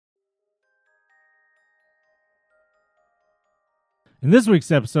In this week's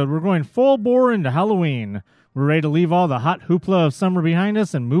episode, we're going full bore into Halloween. We're ready to leave all the hot hoopla of summer behind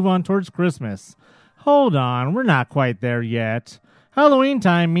us and move on towards Christmas. Hold on, we're not quite there yet. Halloween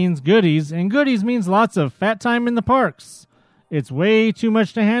time means goodies, and goodies means lots of fat time in the parks. It's way too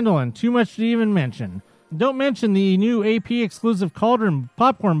much to handle and too much to even mention. Don't mention the new AP exclusive Cauldron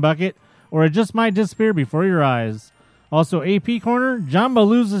popcorn bucket, or it just might disappear before your eyes. Also, AP Corner, Jumbo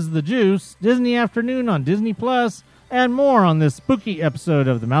Loses the Juice, Disney Afternoon on Disney Plus, and more on this spooky episode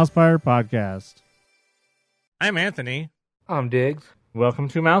of the Mousepire Podcast. I'm Anthony. I'm Diggs. Welcome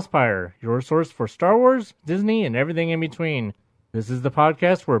to Mousepire, your source for Star Wars, Disney, and everything in between. This is the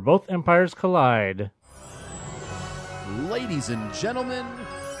podcast where both empires collide. Ladies and gentlemen,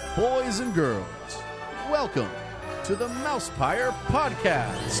 boys and girls, welcome to the Mousepire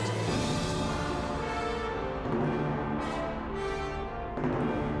Podcast.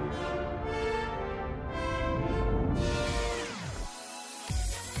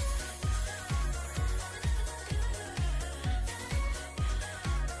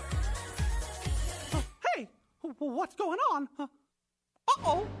 What's going on?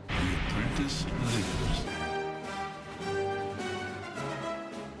 Uh-oh. The Apprentice lives.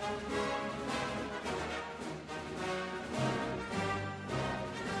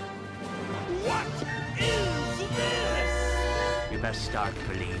 What is this? You best start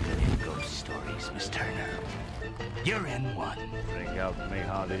believing in ghost stories, Miss Turner. You're in one. Think up me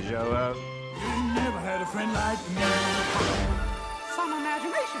how to show up. You never had a friend like me. Some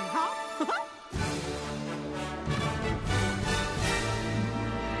imagination, huh?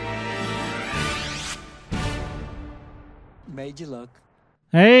 Made you look.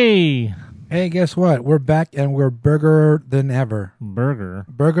 Hey! Hey, guess what? We're back and we're burger than ever. Burger.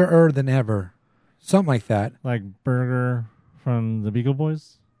 Burger-er than ever. Something like that. Like Burger from the Beagle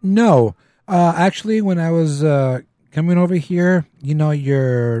Boys? No. Actually, when I was coming over here, you know,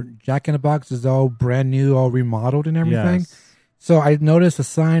 your Jack in the Box is all brand new, all remodeled and everything. Yes. So I noticed a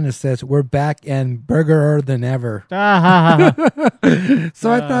sign that says, we're back and burger-er than ever. So I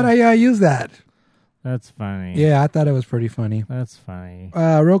thought I'd use that. That's funny. Yeah, I thought it was pretty funny. That's funny.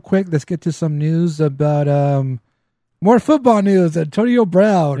 Real quick, let's get to some news about more football news. Antonio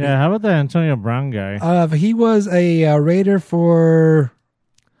Brown. Yeah, how about that Antonio Brown guy? He was a Raider for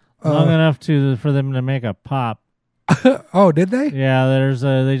long enough for them to make a pop. Oh, did they? Yeah,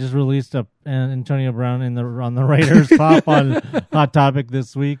 they just released an Antonio Brown on the Raiders pop on Hot Topic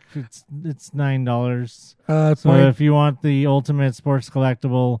this week. It's $9. So if you want the ultimate sports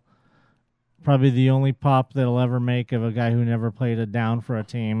collectible, probably the only pop that'll ever make of a guy who never played a down for a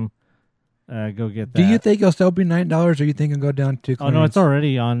team. Go get that. Do you think it'll still be $9, or you think it'll go down to clearance? Oh no, it's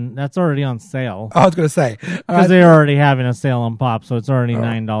already on. That's already on sale. I was going to say because they're already having a sale on pop, so it's already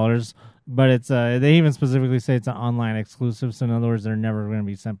 $9. But it's they even specifically say it's an online exclusive. So in other words, they're never going to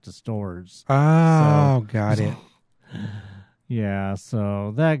be sent to stores. Oh, got it. Yeah.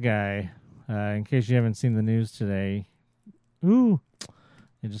 So that guy, in case you haven't seen the news today,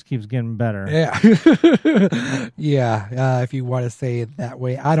 it just keeps getting better. Yeah. Yeah. If you want to say it that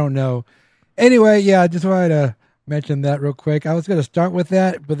way. I don't know. Anyway, yeah, I just wanted to mention that real quick. I was going to start with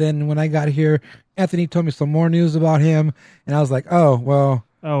that, but then when I got here, Anthony told me some more news about him, and I was like, oh, well.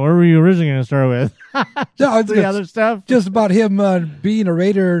 Oh, what were you originally going to start with? No, the other stuff? Just about him being a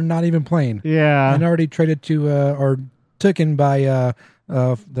Raider and not even playing. Yeah. And already traded to, or taken by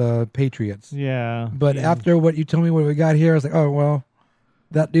the Patriots. Yeah. But after what you told me when we got here, I was like, oh, well.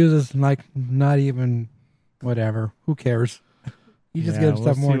 That news is like not even whatever. Who cares? You just get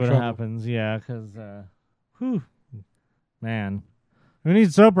himself more in trouble. See what happens. Yeah, because, man, who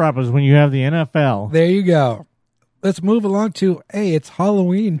needs soap operas when you have the NFL? There you go. Let's move along to, hey, it's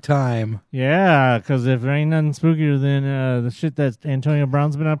Halloween time. Yeah, because if there ain't nothing spookier than the shit that Antonio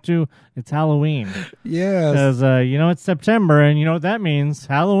Brown's been up to, it's Halloween. Yes. Because, it's September, and you know what that means?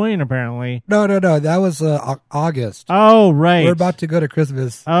 Halloween, apparently. No. That was August. Oh, right. We're about to go to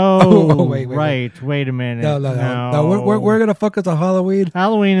Christmas. Oh, wait. Wait a minute. No. We're going to focus on Halloween.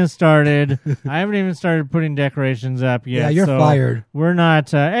 Halloween has started. I haven't even started putting decorations up yet. Yeah, you're fired. We're not,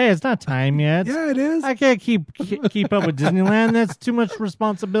 hey, it's not time yet. Yeah, it is. I can't keep up with Disneyland. That's too much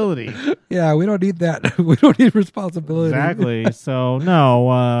responsibility. Yeah, we don't need that. We don't need responsibility. Exactly. So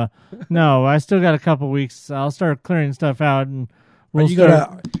no, I still got a couple weeks. I'll start clearing stuff out, and we'll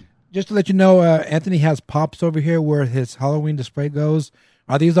start. Just to let you know, Anthony has pops over here where his Halloween display goes.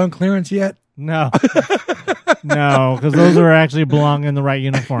 Are these on clearance yet? No, because those are actually belong in the right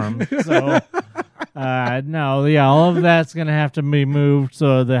uniform. So no, yeah, all of that's gonna have to be moved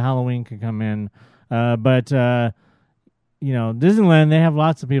so the Halloween can come in. But Disneyland, they have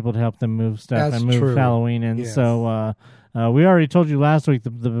lots of people to help them move stuff and move Halloween in. Yes. So We already told you last week the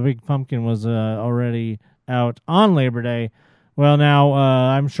Big Pumpkin was already out on Labor Day. Well, now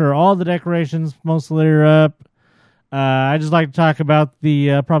I'm sure all the decorations mostly are up. I just like to talk about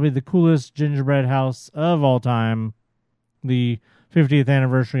the probably the coolest gingerbread house of all time, the 50th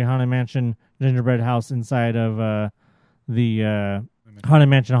anniversary Haunted Mansion gingerbread house inside of the Haunted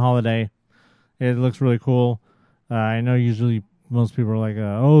Mansion Holiday. It looks really cool. I know usually most people are like,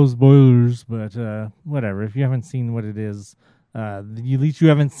 oh, spoilers, but whatever. If you haven't seen what it is, at least you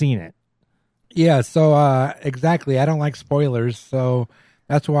haven't seen it. Yeah, so exactly. I don't like spoilers, so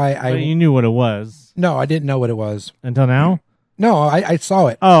that's why But you knew what it was. No, I didn't know what it was. Until now? No, I saw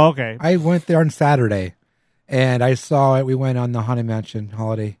it. Oh, okay. I went there on Saturday, and I saw it. We went on the Haunted Mansion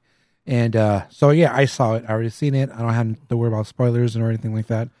holiday. And so, yeah, I saw it. I already seen it. I don't have to worry about spoilers or anything like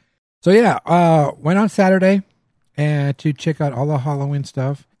that. So, yeah, went on Saturday and to check out all the Halloween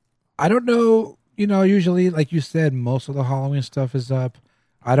stuff. I don't know, usually, like you said, most of the Halloween stuff is up.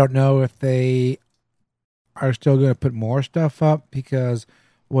 I don't know if they are still going to put more stuff up, because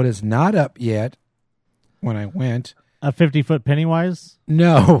what is not up yet when I went... A 50-foot Pennywise?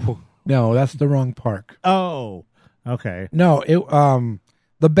 No, that's the wrong park. Oh, okay. No,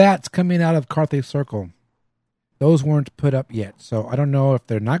 the bats coming out of Carthay Circle, those weren't put up yet. So I don't know if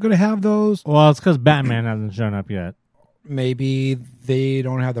they're not going to have those. Well, it's because Batman hasn't shown up yet. Maybe they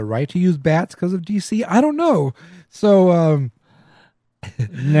don't have the right to use bats because of DC. I don't know. So,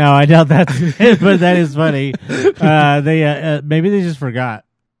 no, I doubt that's it, but that is funny. They maybe they just forgot.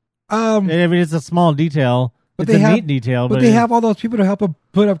 I mean, it's a small detail. But it's a neat detail, but they have all those people to help them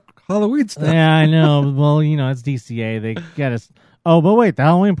put up Halloween stuff. Yeah, I know. Well, it's DCA. They got us. Oh, but wait, the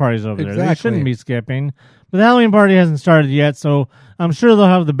Halloween party's over there. They shouldn't be skipping. But the Halloween party hasn't started yet, so I'm sure they'll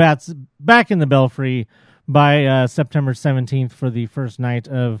have the bats back in the Belfry by September 17th for the first night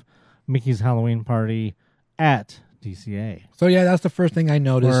of Mickey's Halloween party at DCA. So, yeah, that's the first thing I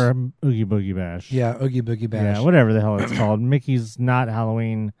noticed. Or Oogie Boogie Bash. Yeah, Oogie Boogie Bash. Yeah, whatever the hell it's called. Mickey's not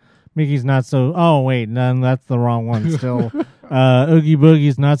Halloween. Mickey's not so... Oh, wait, no, that's the wrong one still. Oogie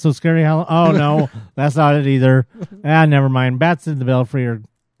Boogie's not so scary. Oh, no, that's not it either. Never mind. Bats in the Belfry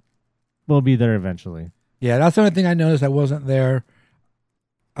will be there eventually. Yeah, that's the only thing I noticed. I wasn't there.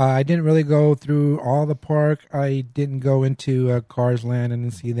 I didn't really go through all the park. I didn't go into Cars Land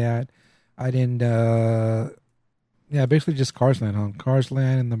and see that. I didn't... basically just Cars Land, huh? Cars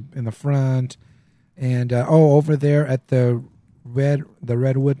Land in the front. And, over there at the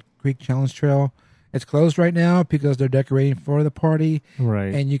Redwood Creek Challenge Trail, it's closed right now because they're decorating for the party.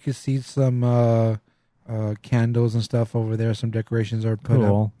 Right. And you can see some candles and stuff over there. Some decorations are put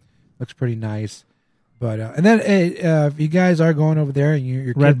up. Looks pretty nice. But and then if you guys are going over there and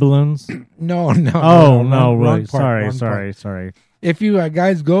your red balloons? No. Oh, no, wrong really. part, Sorry. If you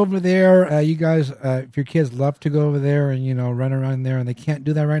guys go over there, you guys, if your kids love to go over there and run around there, and they can't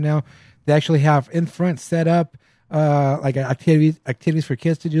do that right now, they actually have in front set up like activities for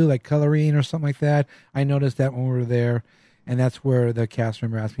kids to do, like coloring or something like that. I noticed that when we were there, and that's where the cast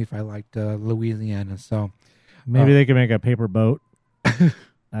member asked me if I liked Louisiana. So maybe they could make a paper boat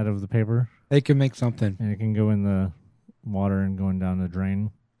out of the paper. They can make something, and it can go in the water and going down the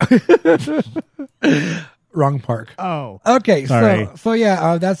drain. Wrong park. Oh, okay. Sorry. So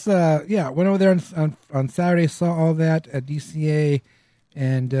yeah, that's went over there on Saturday, saw all that at DCA.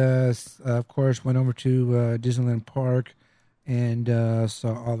 And, of course, went over to Disneyland Park and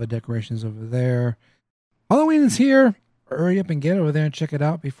saw all the decorations over there. Halloween is here. Hurry up and get over there and check it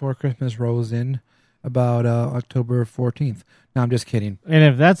out before Christmas rolls in about October 14th. No, I'm just kidding. And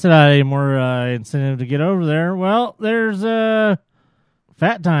if that's not any more incentive to get over there, well, there's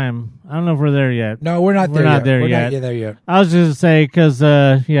Fat Time. I don't know if we're there yet. No, we're not there yet. We're not there yet. I was just going to say, because,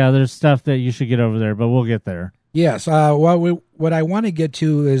 there's stuff that you should get over there, but we'll get there. Yes. What I want to get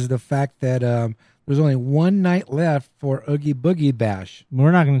to is the fact that there's only one night left for Oogie Boogie Bash.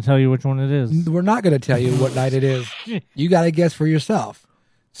 We're not going to tell you which one it is. We're not going to tell you what night it is. You got to guess for yourself.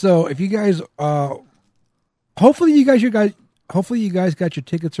 So if you guys, hopefully you guys got your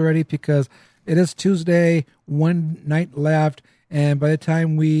tickets already, because it is Tuesday, one night left, and by the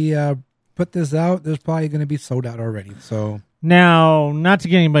time we put this out, there's probably going to be sold out already. So now, not to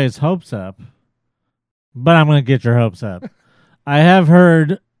get anybody's hopes up, but I'm going to get your hopes up. I have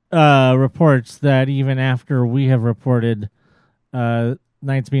heard reports that even after we have reported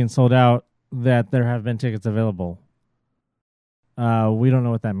nights being sold out, that there have been tickets available. We don't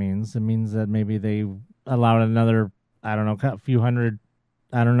know what that means. It means that maybe they allowed another, I don't know, a few hundred.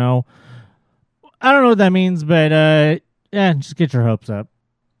 I don't know. I don't know what that means, but just get your hopes up.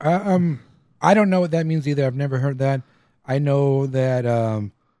 I don't know what that means either. I've never heard that. I know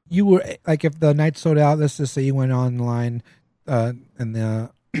that you were like, if the night sold out, let's just say you went online in the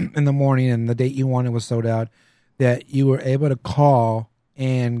in the morning and the date you wanted was sold out, that you were able to call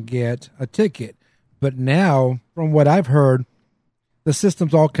and get a ticket. But now, from what I've heard, the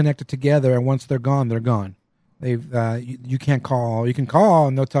system's all connected together, and once they're gone, they're gone. They've you can't call. You can call,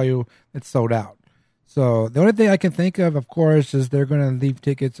 and they'll tell you it's sold out. So the only thing I can think of course, is they're going to leave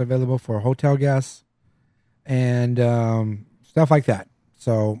tickets available for hotel guests and stuff like that.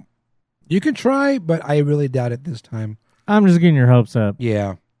 So you can try, but I really doubt it this time. I'm just getting your hopes up.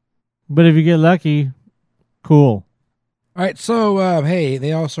 Yeah. But if you get lucky, cool. All right, so, hey,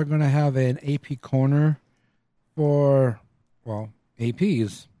 they also are going to have an AP corner for, well,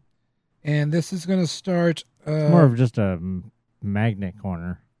 APs. And this is going to start... More of just a magnet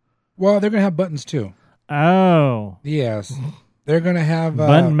corner. Well, they're going to have buttons, too. Oh. Yes. They're going to have...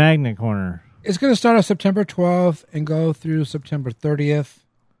 Button magnet corner. It's going to start on September 12th and go through September 30th.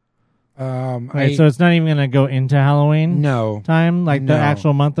 Right, so it's not even going to go into Halloween No. time? Like the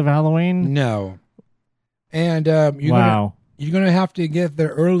actual month of Halloween? No. And you're going to have to get there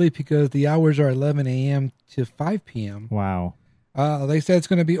early because the hours are 11 a.m. to 5 p.m. Wow. They said it's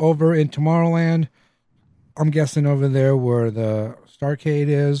going to be over in Tomorrowland. I'm guessing over there where the Starcade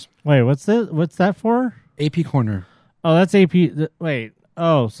is. Wait, what's that for? AP Corner. Oh, that's AP. Wait.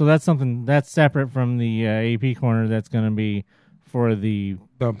 Oh, so that's something that's separate from the AP corner that's going to be for the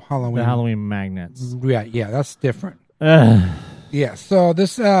Halloween magnets. Yeah, that's different. Ugh. Yeah, so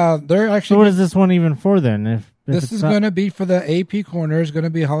this they're actually. So what is this one even for then? If this is going to be for the AP corner, it's going to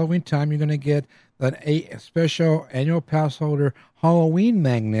be Halloween time. You're going to get a special annual pass holder Halloween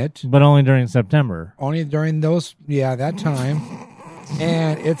magnet, but only during September. Only during that time.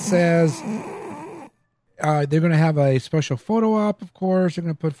 And it says they're going to have a special photo op. Of course, they're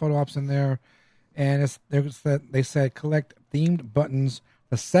going to put photo ops in there, and they said collect themed buttons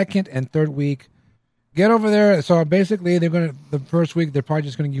the second and third week. Get over there. So basically, the first week they're probably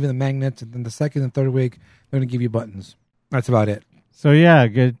just going to give you the magnets, and then the second and third week they're going to give you buttons. That's about it. So yeah,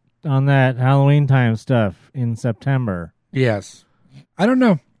 get on that Halloween time stuff in September. Yes, I don't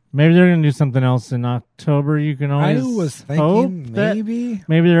know. Maybe they're going to do something else in October. You can always. I was thinking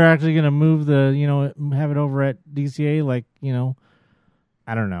maybe they're actually going to move have it over at DCA.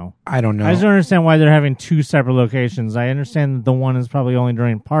 I don't know. I don't know. I just don't understand why they're having two separate locations. I understand that the one is probably only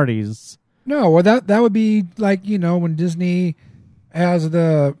during parties. No, well that would be like, when Disney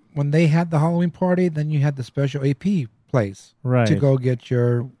when they had the Halloween party, then you had the special AP place to go get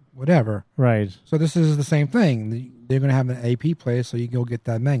your whatever. Right. So this is the same thing. They're going to have an AP place, so you go get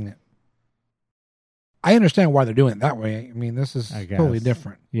that magnet. I understand why they're doing it that way. I mean, this is totally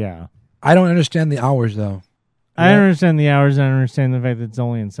different. Yeah. I don't understand the hours though. I understand the hours. I understand the fact that it's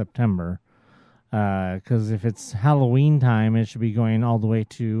only in September. Because if it's Halloween time, it should be going all the way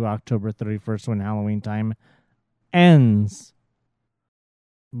to October 31st when Halloween time ends.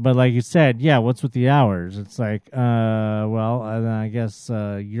 But like you said, what's with the hours? It's like, I guess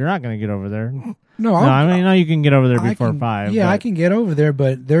you're not going to get over there. No, I know you can get over there before 5. Yeah, I can get over there,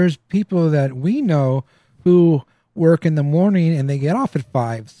 but there's people that we know who work in the morning and they get off at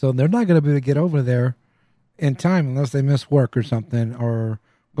 5, so they're not going to be able to get over there in time unless they miss work or something or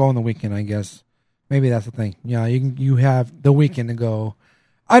go on the weekend, I guess. Maybe that's the thing. Yeah, you have the weekend to go.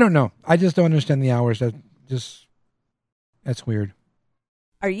 I don't know. I just don't understand the hours. That's weird.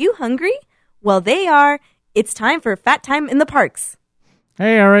 Are you hungry? Well, they are. It's time for Fat Time in the Parks.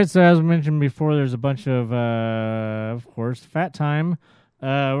 Hey, all right. So as I mentioned before, there's a bunch of course, Fat Time.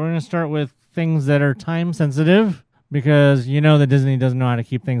 We're going to start with things that are time sensitive because that Disney doesn't know how to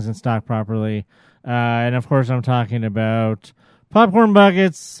keep things in stock properly. And of course, I'm talking about popcorn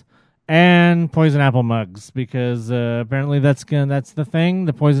buckets and poison apple mugs because apparently that's the thing.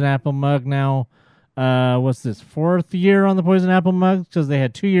 The poison apple mug now. What's this, 4th year on the poison apple mugs? Because they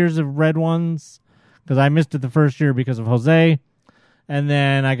had 2 years of red ones. Because I missed it the first year because of Jose, and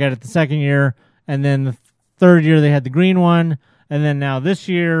then I got it the second year, and then the third year they had the green one, and then now this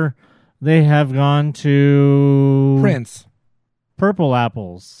year they have gone to Prince purple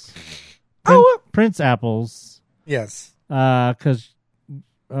apples. Prince apples. Yes. Because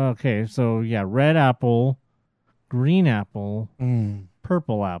so red apple, green apple,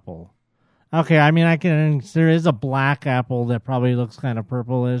 purple apple. Okay, I mean, there is a black apple that probably looks kind of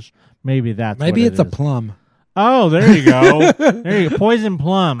purplish. Maybe it's a plum. Oh, there you go. There you go. Poison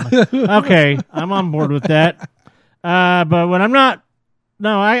plum. Okay, I'm on board with that. But when I'm not,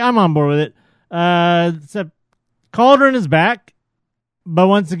 I'm on board with it. Except Cauldron is back, but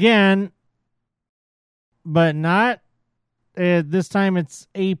once again, but not. This time it's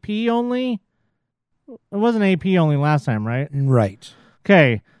AP only. It wasn't AP only last time, right? Right.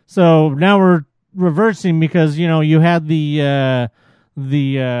 Okay. So now we're reversing because, you had the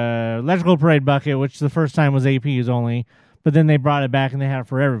electrical parade bucket, which the first time was APs only, but then they brought it back and they had it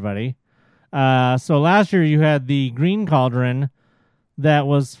for everybody. So last year you had the green cauldron that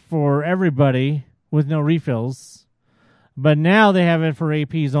was for everybody with no refills, but now they have it for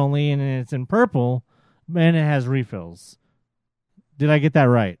APs only, and it's in purple, and it has refills. Did I get that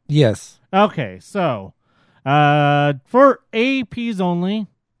right? Yes. Okay, so for APs only,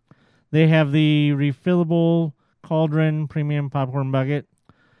 they have the refillable cauldron premium popcorn bucket.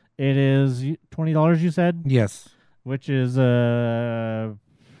 It is $20, you said? Yes. Which is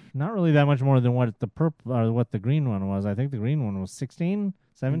not really that much more than what the purple or what the green one was. I think the green one was 16,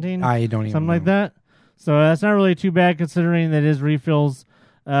 17, I don't even something know. like that. So that's not really too bad considering that his refills.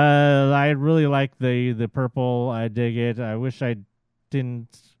 I really like the purple. I dig it. I wish I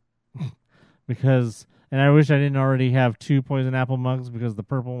didn't and I wish I didn't already have 2 poison apple mugs because the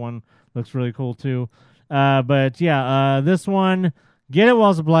purple one looks really cool too. But yeah, this one, get it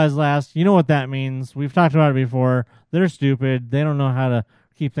while supplies last. You know what that means. We've talked about it before. They're stupid. They don't know how to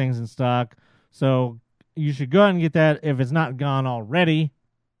keep things in stock. So you should go out and get that if it's not gone already.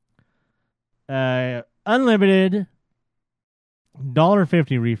 Unlimited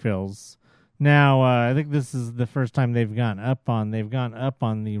 $1.50 refills. Now, I think this is the first time they've gone up on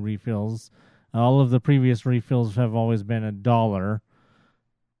the refills. All of the previous refills have always been $1.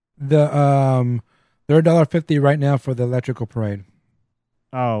 They're $1.50 right now for the electrical parade.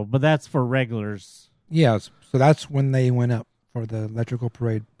 Oh, but that's for regulars. Yes, so that's when they went up for the electrical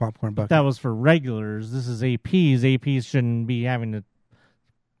parade popcorn bucket. That was for regulars. This is APs. APs shouldn't be having to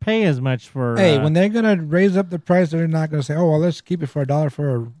pay as much for. Hey, when they're gonna raise up the price, they're not gonna say, "Oh, well, let's keep it for $1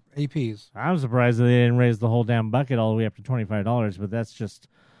 for APs." I'm surprised that they didn't raise the whole damn bucket all the way up to $25, but that's just,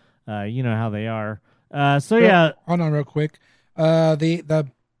 you know how they are. So yeah, hold on real quick.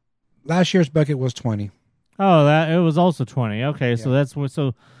 The last year's bucket was $20. Oh, that it was also 20. Okay, so that's what.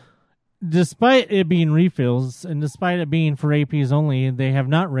 So, despite it being refills and despite it being for APs only, they have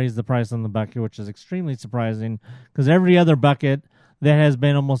not raised the price on the bucket, which is extremely surprising because every other bucket that has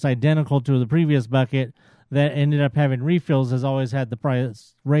been almost identical to the previous bucket that ended up having refills has always had the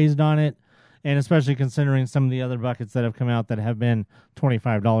price raised on it, and especially considering some of the other buckets that have come out that have been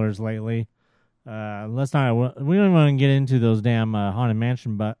 $25 lately. We don't want to get into those damn Haunted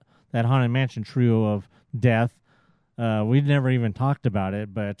Mansion, but that Haunted Mansion trio of death. We've never even talked about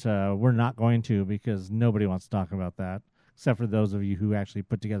it, but we're not going to because nobody wants to talk about that, except for those of you who actually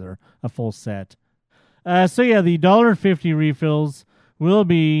put together a full set. So yeah, the $1.50 refills will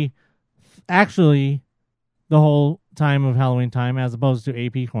be actually the whole time of Halloween time, as opposed to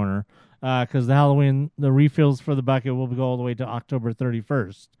AP Corner, because the refills for the bucket will go all the way to October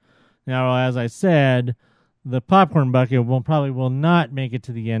 31st. Now, as I said, the popcorn bucket will not make it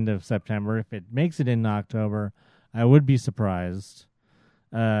to the end of September. If it makes it into October, I would be surprised.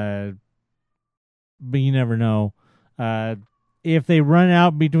 But you never know. If they run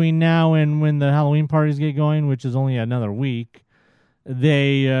out between now and when the Halloween parties get going, which is only another week,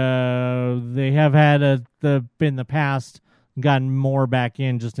 they have had in the past gotten more back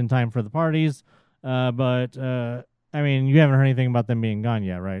in just in time for the parties. But I mean, you haven't heard anything about them being gone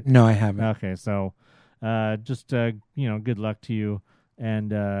yet, right? No, I haven't. Okay, so just good luck to you.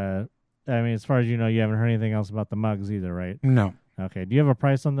 And I mean, as far as you know, you haven't heard anything else about the mugs either, right? No. Okay. Do you have a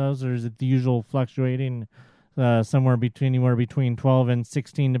price on those, or is it the usual fluctuating anywhere between 12 and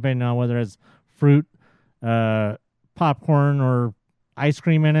 16, depending on whether it's fruit, popcorn, or ice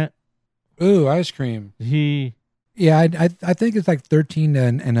cream in it? Ooh, ice cream. Yeah, I think it's like 13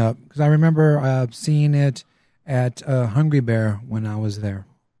 and up, because I remember seeing it at Hungry Bear when I was there.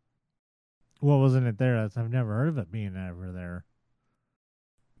 What wasn't it there? I've never heard of it being ever there.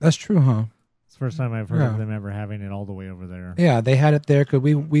 That's true, huh? It's the first time I've heard of them ever having it all the way over there. Yeah, they had it there because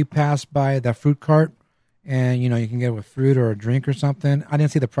we passed by the fruit cart, and you can get it with fruit or a drink or something. I didn't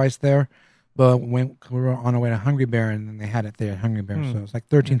see the price there, but when we were on our way to Hungry Bear, and then they had it there at Hungry Bear, so it's like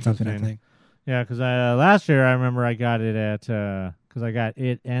 13 something, I think. Yeah, because last year I remember I got it at because I got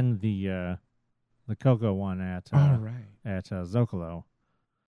it and the cocoa one at Zocalo,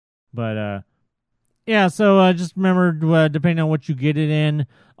 but yeah. So just remember, depending on what you get it in,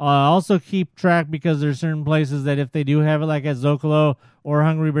 also keep track because there's certain places that if they do have it, like at Zocalo or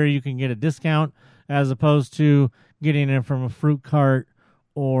Hungry Bear, you can get a discount as opposed to getting it from a fruit cart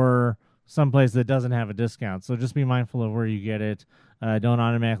or someplace that doesn't have a discount. So just be mindful of where you get it. Don't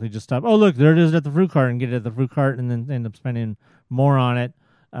automatically just stop. Oh, look, there it is at the fruit cart, and get it at the fruit cart, and then end up spending more on it,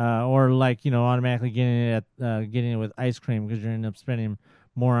 or automatically getting it with ice cream because you end up spending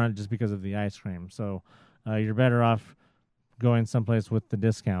more on it just because of the ice cream. So you're better off going someplace with the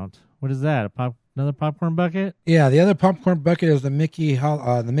discount. What is that? Another popcorn bucket? Yeah, the other popcorn bucket is the Mickey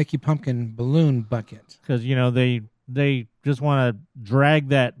Pumpkin balloon bucket. Because they just want to drag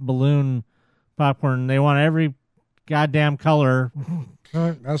that balloon popcorn. They want every goddamn color,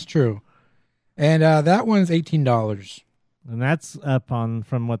 That's true. And that one's $18. and that's up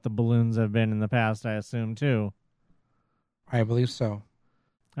from what the balloons have been in the past, I assume too. I believe so.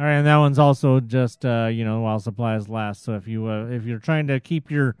 All right, and that one's also just while supplies last. So if you're trying to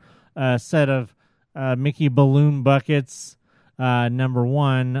keep your set of Mickey balloon buckets, number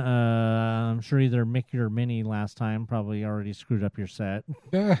one, I'm sure either Mickey or Minnie last time probably already screwed up your set.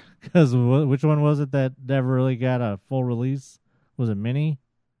 Yeah. Because which one was it that never really got a full release? Was it Minnie?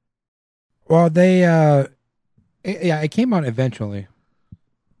 Well, it came out eventually.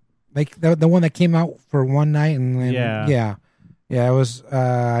 Like the one that came out for one night, and then, yeah. It was.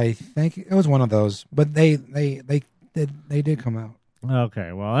 I think it was one of those, but they did come out.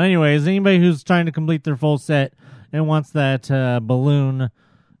 Okay. Well, anyways, anybody who's trying to complete their full set and wants that balloon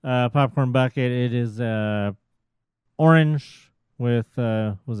popcorn bucket, it is orange with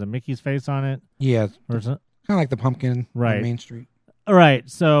was it Mickey's face on it? Yeah, or is it? Kind of like the pumpkin on Main Street. All right.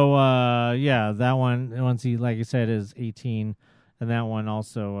 So that one, once like you said, is 18, and that one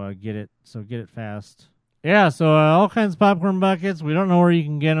also get it. So get it fast. Yeah. So all kinds of popcorn buckets. We don't know where you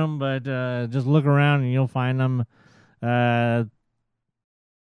can get them, but just look around and you'll find them.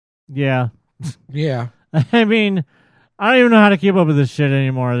 Yeah. Yeah. I mean, I don't even know how to keep up with this shit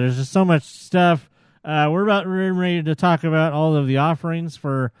anymore. There's just so much stuff. We're about ready to talk about all of the offerings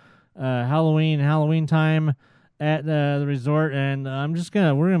for Halloween time at the resort, and I'm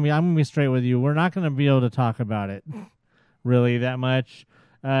gonna be straight with you. We're not gonna be able to talk about it really that much.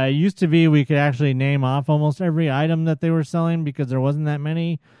 It used to be we could actually name off almost every item that they were selling because there wasn't that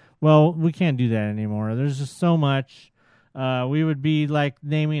many. Well, we can't do that anymore. There's just so much. We would be like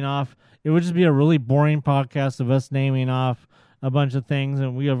naming off. It would just be a really boring podcast of us naming off a bunch of things,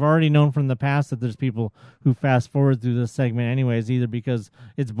 and we have already known from the past that there's people who fast forward through this segment anyways, either because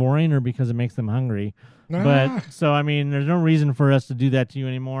it's boring or because it makes them hungry. But so I mean, there's no reason for us to do that to you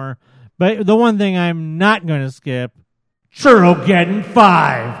anymore. But the one thing I'm not going to skip, Churro-geddon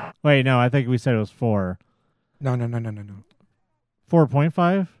 5. Wait, no, I think we said it was 4. No.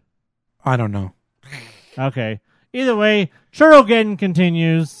 4.5? I don't know. Okay. Either way, Churro-geddon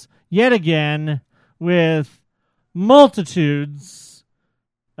continues yet again with multitudes.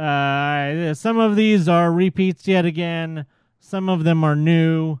 Some of these are repeats yet again. Some of them are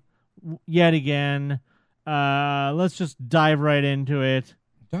new yet again. Let's just dive right into it.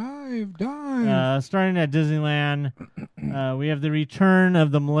 Dive. Starting at Disneyland, we have the return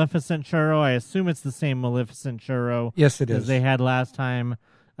of the Maleficent churro. I assume it's the same Maleficent churro. Yes, it is. As they had last time.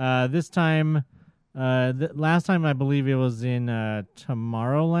 This time, last time I believe it was in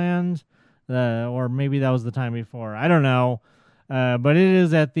Tomorrowland, or maybe that was the time before. I don't know. But it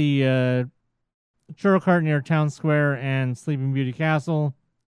is at the churro cart near Town Square and Sleeping Beauty Castle.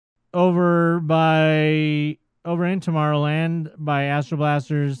 Over in Tomorrowland by Astro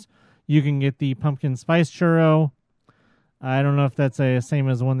Blasters, you can get the pumpkin spice churro. I don't know if that's the same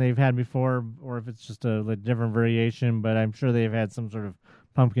as one they've had before or if it's just a different variation, but I'm sure they've had some sort of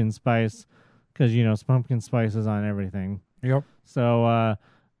pumpkin spice because, pumpkin spice is on everything. Yep. So, all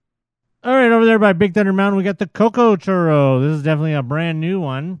right, over there by Big Thunder Mountain, we got the Coco churro. This is definitely a brand new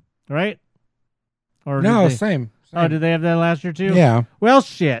one, right? Or no, same. Oh, did they have that last year too? Yeah. Well,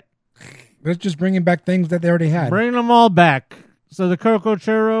 shit. They're just bringing back things that they already had. Bringing them all back. So the Coco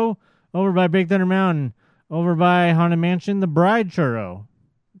churro over by Big Thunder Mountain. Over by Haunted Mansion, the Bride churro.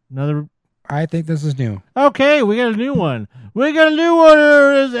 I think this is new. Okay, we got a new one.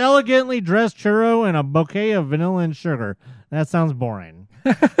 There is elegantly dressed churro and a bouquet of vanilla and sugar. That sounds boring.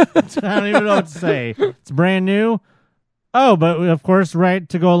 I don't even know what to say. It's brand new. Oh, but of course, right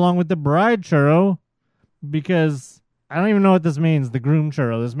to go along with the Bride churro, because I don't even know what this means. The groom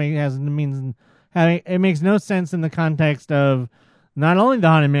churro. It makes no sense in the context of not only the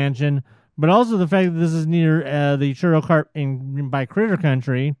Haunted Mansion, but also the fact that this is near the churro cart by Critter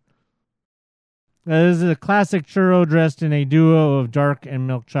Country. This is a classic churro dressed in a duo of dark and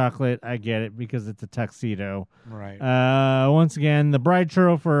milk chocolate. I get it because it's a tuxedo. Right. Once again, the Bride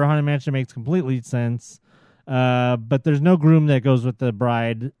churro for Haunted Mansion makes complete sense. But there's no groom that goes with the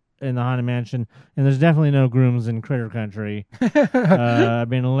bride in the Haunted Mansion, and there's definitely no grooms in Critter Country.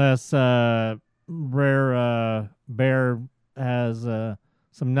 Unless Rare Bear has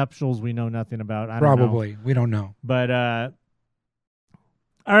some nuptials we know nothing about. I don't know. We don't know. But all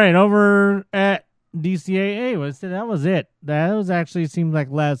right, over at DCAA, that was it. That was actually seemed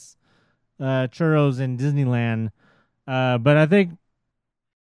like less churros in Disneyland. But I think,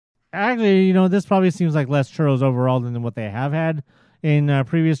 actually, this probably seems like less churros overall than what they have had in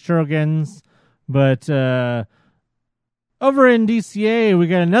previous churro-gens. But over in DCA, we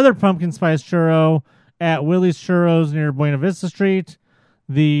got another pumpkin spice churro at Willie's Churros near Buena Vista Street.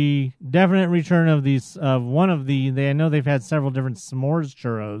 The definite return of I know they've had several different s'mores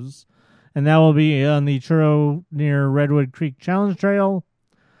churros, and that will be on the churro near Redwood Creek Challenge Trail.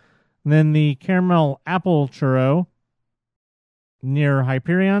 And then the caramel apple churro near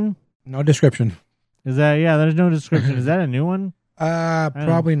Hyperion. No description. Is that, there's no description. Is that a new one?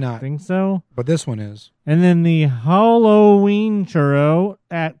 Probably I not. think so. But this one is. And then the Halloween churro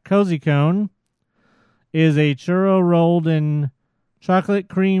at Cozy Cone is a churro rolled in chocolate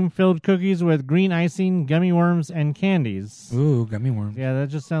cream filled cookies with green icing, gummy worms, and candies. Ooh, gummy worms. Yeah, that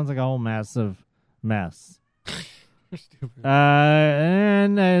just sounds like a whole massive mess.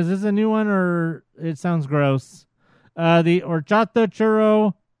 And is this a new one or it sounds gross? The horchata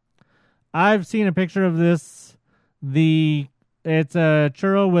churro. I've seen a picture of this. It's a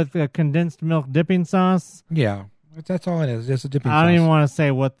churro with a condensed milk dipping sauce. Yeah, that's all it is. Just a dipping sauce. I don't even want to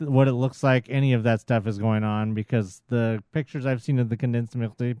say what it looks like. Any of that stuff is going on because the pictures I've seen of the condensed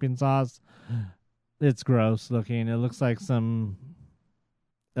milk dipping sauce, it's gross looking. It looks like some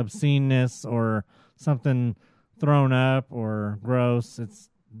obsceneness or something thrown up or gross. It's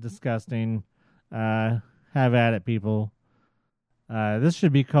disgusting. Have at it, people. This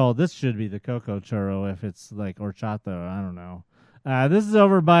should be the Coco Churro if it's like horchata. I don't know. This is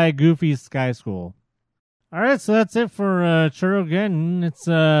over by Goofy's Sky School. All right, so that's it for Churro Getting. It's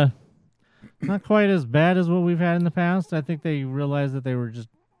not quite as bad as what we've had in the past. I think they realized that they were just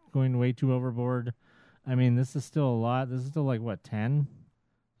going way too overboard. I mean, this is still a lot. This is still like, what, 10?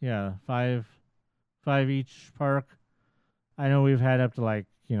 Yeah, 5 each park. I know we've had up to like,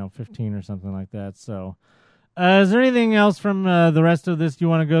 15 or something like that. So, is there anything else from the rest of this you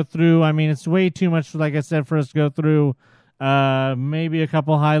want to go through? I mean, it's way too much, like I said, for us to go through. Maybe a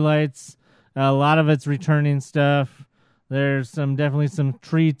couple highlights. A lot of it's returning stuff. There's definitely some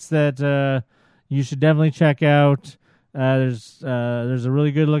treats that you should definitely check out. There's a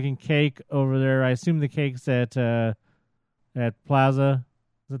really good looking cake over there. I assume the cake's at Plaza.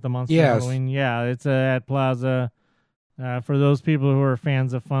 Is it the Monster Halloween? Yeah, it's at Plaza. For those people who are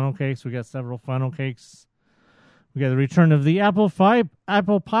fans of funnel cakes, we got several funnel cakes. We got the return of the apple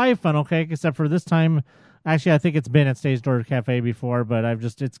pie funnel cake, except for this time. Actually, I think it's been at Stage Door Cafe before, but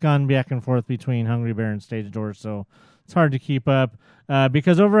it's gone back and forth between Hungry Bear and Stage Door, so it's hard to keep up.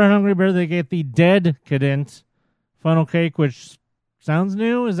 Because over at Hungry Bear, they get the Decadent funnel cake, which sounds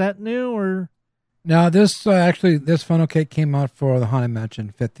new. Is that new or? No, this funnel cake came out for the Haunted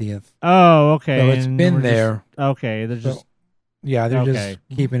Mansion 50th. Oh, okay. So it's been there. They're just. Yeah, they're just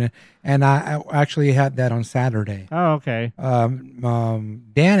keeping it. And I actually had that on Saturday. Oh, okay. Dan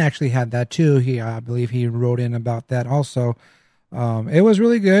actually had that too. I believe he wrote in about that also. It was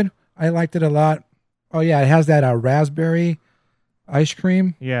really good. I liked it a lot. Oh yeah, it has that raspberry ice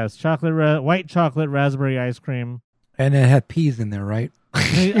cream. Yes, white chocolate raspberry ice cream. And it had peas in there, right?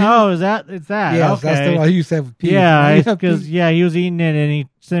 Oh, it's that? Yeah, okay. that's the one you said. Peas. Yeah, because he was eating it and he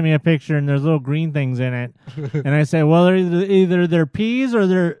sent me a picture and there's little green things in it, and I said, well, either they're peas or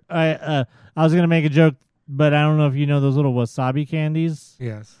they're. I was gonna make a joke, but I don't know if you know those little wasabi candies.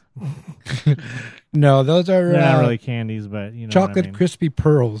 Yes. No, those are they're not really candies, but chocolate crispy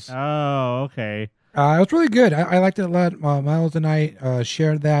pearls. Oh, okay. It was really good. I liked it a lot. Miles and I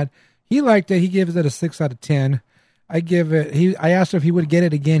shared that. He liked it. He gives it a 6 out of 10. I asked him if he would get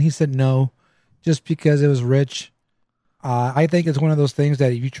it again. He said no, just because it was rich. I think it's one of those things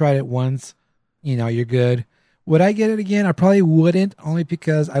that if you tried it once, you're good. Would I get it again? I probably wouldn't, only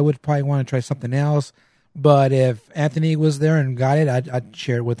because I would probably want to try something else. But if Anthony was there and got it, I'd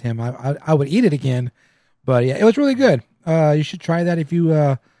share it with him. I would eat it again. But yeah, it was really good. You should try that if you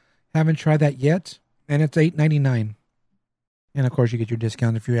haven't tried that yet. And it's $8.99. And of course, you get your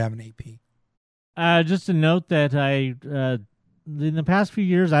discount if you have an AP. Just to note that in the past few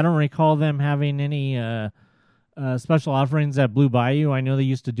years, I don't recall them having any special offerings at Blue Bayou. I know they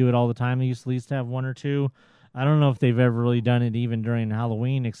used to do it all the time. They used to at least have one or two. I don't know if they've ever really done it even during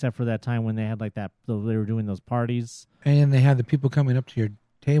Halloween, except for that time when they had like that. They were doing those parties, and they had the people coming up to your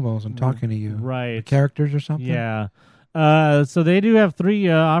tables and talking to you, right? The characters or something. Yeah. So they do have 3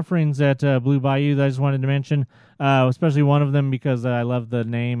 offerings at Blue Bayou that I just wanted to mention, especially one of them because I love the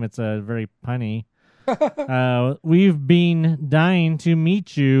name. It's very punny. We've been dying to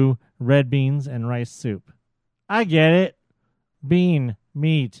meet you, red beans and rice soup. I get it. Bean,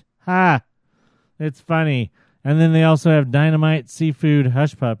 meat. Ha! It's funny. And then they also have dynamite seafood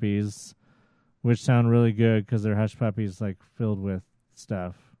hush puppies. which sound really good because they're hush puppies like filled with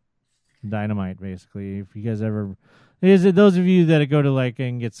stuff, dynamite basically. If you guys ever, is it those of you that go to like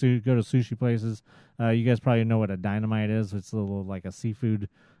and go to sushi places, you guys probably know what a dynamite is. It's a little like a seafood,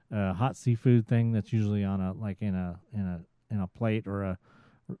 hot seafood thing that's usually on a like in a plate or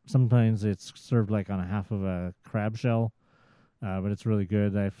sometimes it's served like on a half of a crab shell, but it's really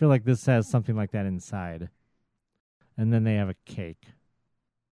good. I feel like this has something like that inside, and then they have a cake.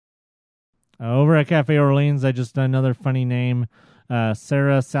 Over at Cafe Orleans, I just another funny name,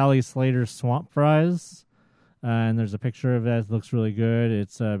 Sarah Sally Slater Swamp Fries, and there's a picture of that. It looks really good.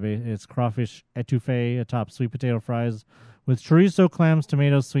 It's crawfish etouffee atop sweet potato fries with chorizo, clams,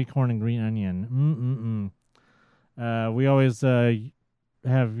 tomatoes, sweet corn, and green onion. We always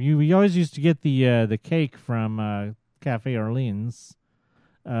we always used to get the cake from Cafe Orleans.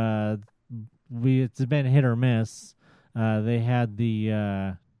 It's been hit or miss. They had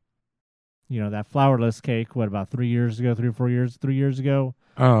the that flourless cake, about 3 years ago, 3 or 4 years, 3 years ago.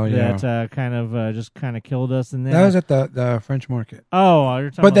 Oh, yeah. That kind of killed us. And then that was at the French Market. Oh,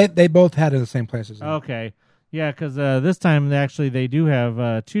 you're talking but they both had it at the same places. Okay. Yeah, because this time they do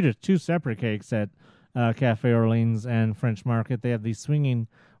have two separate cakes at Cafe Orleans and French Market. They have the swinging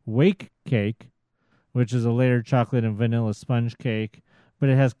wake cake, which is a layered chocolate and vanilla sponge cake, but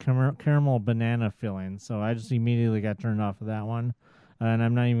it has caramel banana filling. So I just immediately got turned off of that one. And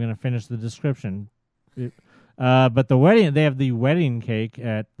I'm not even going to finish the description. But they have the wedding cake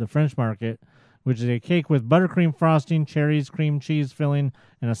at the French Market, which is a cake with buttercream frosting, cherries, cream cheese filling,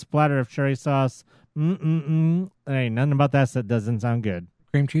 and a splatter of cherry sauce. Hey, nothing about that doesn't sound good.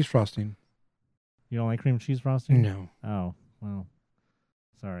 Cream cheese frosting. You don't like cream cheese frosting? No. Oh, well,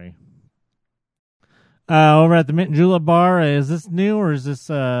 sorry. Over at the Mint Julep Bar, is this new or is this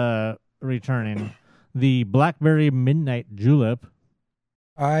returning? The Blackberry Midnight Julep.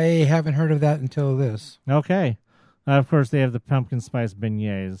 I haven't heard of that until this. Okay. Of course, they have the pumpkin spice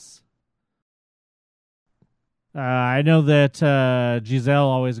beignets. I know that Giselle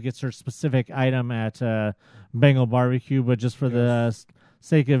always gets her specific item at Bengal Barbecue, but just for the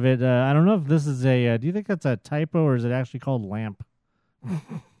sake of it, I don't know if this is do you think that's a typo or is it actually called lamp?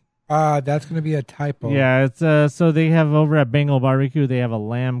 That's going to be a typo. Yeah, it's so they have over at Bengal Barbecue, they have a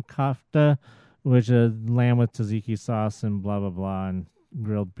lamb kofta, which is lamb with tzatziki sauce and blah, blah, blah, and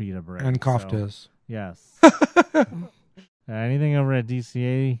grilled pita bread. And koftas. So, yes. Anything over at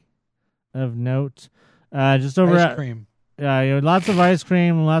DCA of note? Just over ice cream. Lots of ice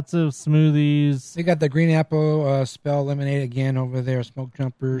cream, lots of smoothies. They got the green apple spell lemonade again over there, Smoke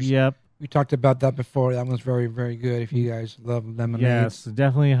Jumpers. Yep. We talked about that before. That one's very, very good if you guys love lemonade. Yes,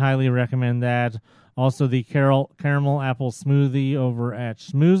 definitely highly recommend that. Also, the caramel apple smoothie over at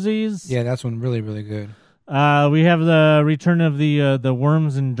Schmoozies. Yeah, that's one really, really good. We have the return of the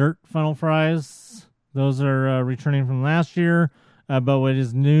worms and dirt funnel fries. Those are returning from last year. But what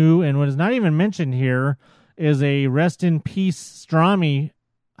is new and what is not even mentioned here is a Rest in Peace Strami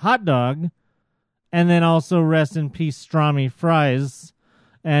hot dog, and then also Rest in Peace Strami fries.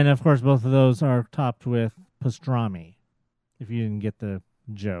 And, of course, both of those are topped with pastrami, if you didn't get the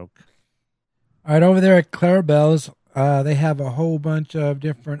joke. All right, over there at Clarabelle's, they have a whole bunch of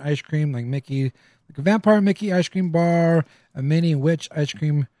different ice cream, like Mickey, like a Vampire Mickey ice cream bar, a mini witch ice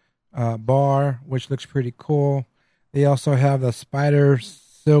cream bar, which looks pretty cool. They also have the Spider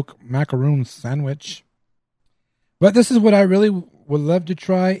Silk Macaroon Sandwich. But this is what I really would love to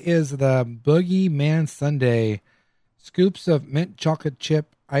try is the Boogie Man Sundae. Scoops of mint chocolate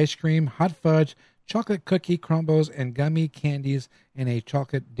chip ice cream, hot fudge, chocolate cookie crumbles, and gummy candies in a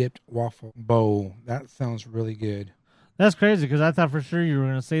chocolate-dipped waffle bowl. That sounds really good. That's crazy because I thought for sure you were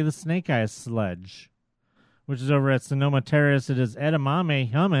going to say the Snake Eyes Sledge, which is over at Sonoma Terrace. It is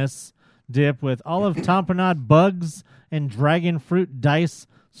edamame hummus dip with olive tamponade bugs and dragon fruit dice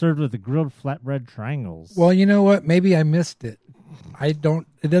served with the grilled flatbread triangles. Well, you know what? Maybe I missed it. It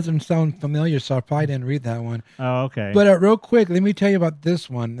doesn't sound familiar, so I probably didn't read that one. Oh, okay. But real quick, let me tell you about this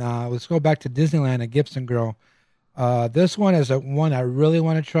one. Let's go back to Disneyland at Gibson Girl. This one is one I really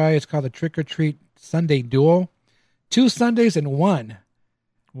want to try. It's called the Trick or Treat Sundae Duel. 2 sundaes in one.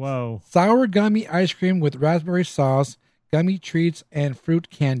 Whoa. Sour gummy ice cream with raspberry sauce, gummy treats and fruit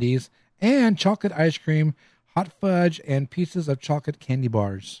candies, and chocolate ice cream, hot fudge, and pieces of chocolate candy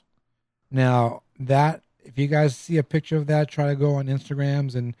bars. Now, if you guys see a picture of that, try to go on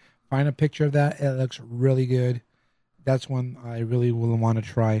Instagrams and find a picture of that. It looks really good. That's one I really will want to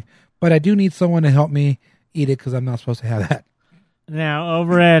try. But I do need someone to help me eat it because I'm not supposed to have that. Now,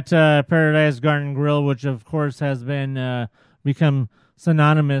 over at Paradise Garden Grill, which of course has been become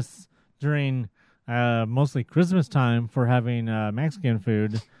synonymous during mostly Christmas time for having Mexican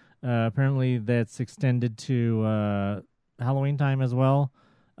food, Apparently, that's extended to Halloween time as well.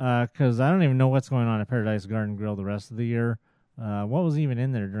 Because I don't even know what's going on at Paradise Garden Grill the rest of the year. What was even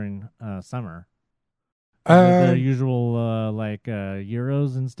in there during summer? Their usual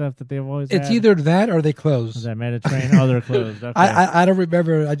gyros and stuff that they've always It's had? either that or they close. Is that Mediterranean? Oh, they're closed. Okay. I don't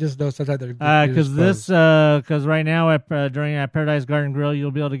remember. I just know sometimes they're Because right now at Paradise Garden Grill,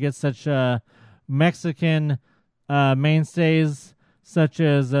 you'll be able to get such Mexican mainstays such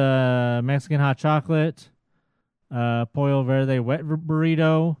as Mexican hot chocolate, pollo verde wet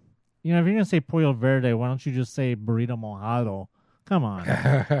burrito. You know, if you're gonna say pollo verde, why don't you just say burrito mojado? Come on.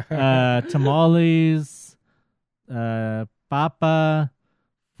 Tamales, papa,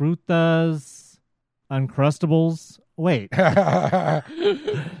 frutas, Uncrustables. Wait. Okay,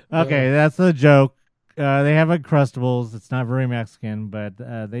 that's a joke. They have Uncrustables. It's not very Mexican, but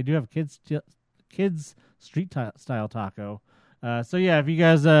they do have kids street style taco. So yeah, if you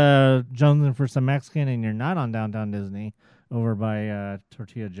guys jonesing for some Mexican and you're not on Downtown Disney over by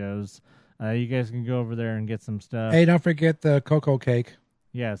Tortilla Joe's, you guys can go over there and get some stuff. Hey, don't forget the cocoa cake.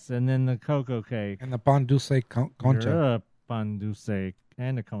 Yes, and then the cocoa cake. And the pan dulce concha. You're a pan dulce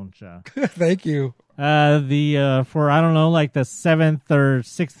and a concha. Thank you. For I don't know, like the 7th or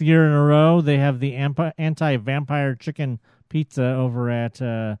 6th year in a row, they have the anti-vampire chicken pizza over at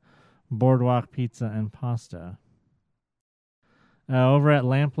Boardwalk Pizza and Pasta. Over at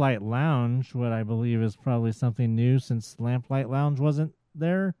Lamplight Lounge, what I believe is probably something new since Lamplight Lounge wasn't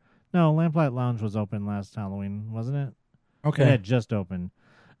there. No, Lamplight Lounge was open last Halloween, wasn't it? Okay. It had just opened.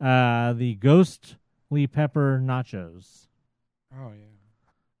 The Ghostly Pepper Nachos. Oh, yeah.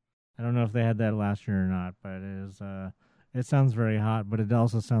 I don't know if they had that last year or not, but it is. It sounds very hot, but it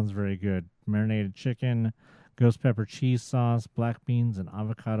also sounds very good. Marinated chicken, ghost pepper cheese sauce, black beans, and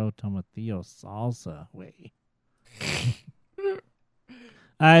avocado tomatillo salsa. Wait.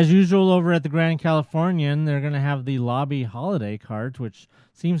 As usual, over at the Grand Californian, they're going to have the lobby holiday cart, which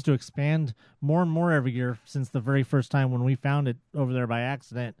seems to expand more and more every year since the very first time when we found it over there by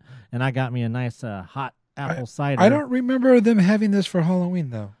accident, and I got me a nice hot apple cider. I don't remember them having this for Halloween,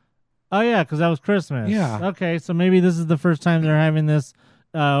 though. Oh, yeah, because that was Christmas. Yeah. Okay, so maybe this is the first time they're having this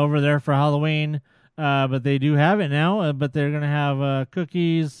over there for Halloween, but they do have it now, but they're going to have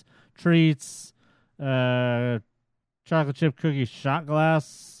cookies, treats, chocolate chip cookie shot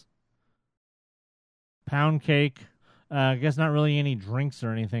glass, pound cake. I guess not really any drinks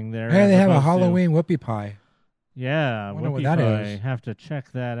or anything there. Hey, they have a Halloween whoopie pie. Yeah, I wonder what whoopie that pie. is. Have to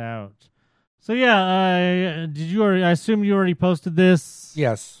check that out. So yeah, did you already? I assume you already posted this.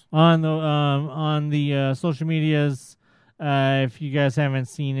 Yes. On the social medias. If you guys haven't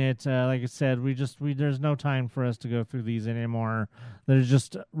seen it, like I said, there's no time for us to go through these anymore. They're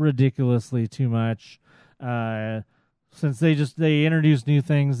just ridiculously too much. Since they introduce new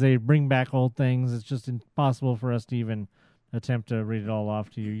things, they bring back old things. It's just impossible for us to even attempt to read it all off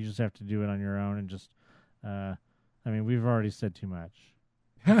to you. You just have to do it on your own and just. We've already said too much.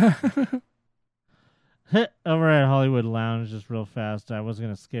 Over at Hollywood Lounge, just real fast. I was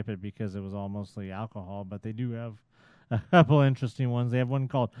going to skip it because it was all mostly alcohol, but they do have a couple interesting ones. They have one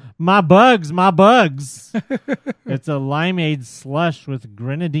called My Bugs, My Bugs. It's a limeade slush with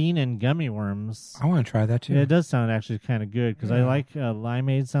grenadine and gummy worms. I want to try that, too. Yeah, it does sound actually kind of good because I like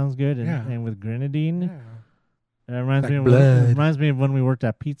limeade sounds good and with grenadine. Yeah. It reminds me of when we worked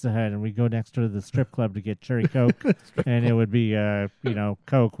at Pizza Hut and we go next to the strip club to get cherry Coke, and it would be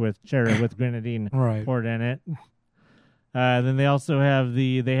Coke with grenadine poured in it. Then they also have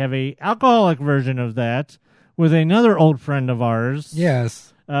a alcoholic version of that with another old friend of ours.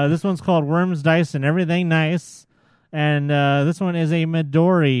 Yes. This one's called Worms, Dice, and Everything Nice, and this one is a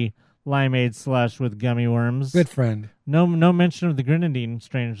Midori limeade slush with gummy worms. Good friend. No mention of the grenadine.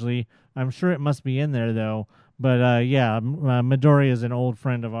 Strangely, I'm sure it must be in there though. But Midori is an old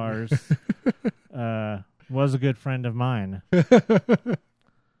friend of ours. Was a good friend of mine.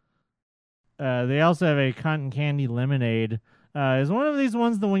 They also have a cotton candy lemonade. Is one of these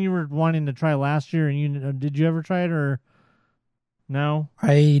ones the one you were wanting to try last year? And did you ever try it or no?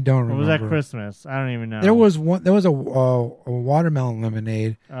 I don't remember. Or was that Christmas? I don't even know. There was one. There was a watermelon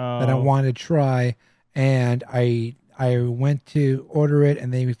lemonade that I wanted to try, and I went to order it,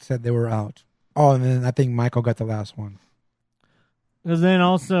 and they said they were out. Oh, and then I think Michael got the last one. Because then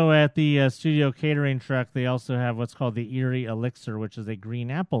also at the studio catering truck, they also have what's called the Erie Elixir, which is a green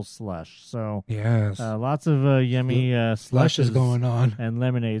apple slush. So yes, lots of yummy slushes going on, and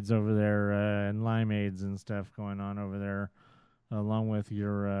lemonades over there, and limeades and stuff going on over there, along with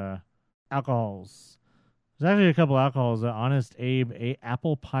your alcohols. There's actually a couple alcohols. Honest Abe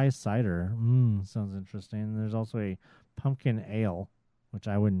apple pie cider. Sounds interesting. There's also a pumpkin ale. which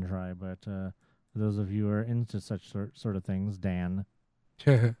I wouldn't try, but for those of you who are into such sort of things, Dan.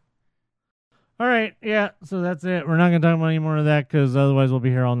 All right, yeah, so that's it. We're not going to talk about any more of that because otherwise we'll be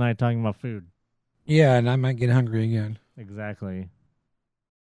here all night talking about food. Yeah, and I might get hungry again. Exactly.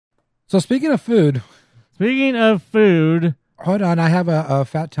 So speaking of food, hold on, I have a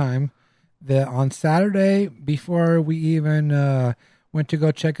fat time. On Saturday, before we even went to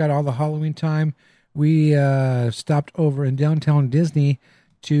go check out all the Halloween time, we stopped over in downtown Disney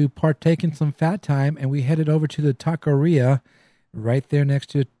to partake in some fat time, and we headed over to the taqueria right there next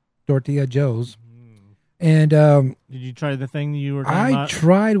to Tortilla Joe's. And did you try the thing you were talking about? I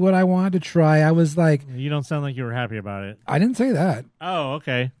tried what I wanted to try. I was like... You don't sound like you were happy about it. I didn't say that. Oh,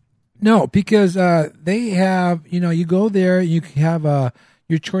 okay. No, because they have, you go there, you have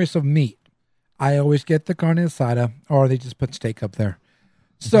your choice of meat. I always get the carne asada, or they just put steak up there.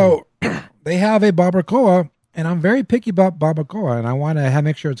 So they have a barbacoa, and I'm very picky about barbacoa, and I want to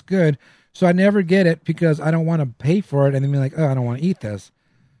make sure it's good. So I never get it because I don't want to pay for it and then be like, oh, I don't want to eat this.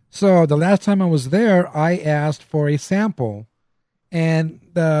 So the last time I was there, I asked for a sample, and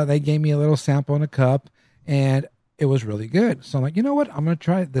they gave me a little sample in a cup, and it was really good. So I'm like, you know what? I'm going to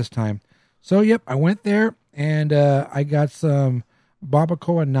try it this time. So, yep, I went there, and I got some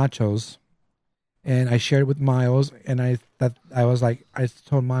barbacoa nachos, and I shared it with Miles, and I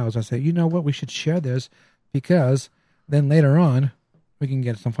told Miles, I said, you know what? We should share this because then later on we can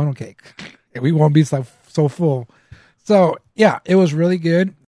get some funnel cake, and we won't be so full. So, yeah, it was really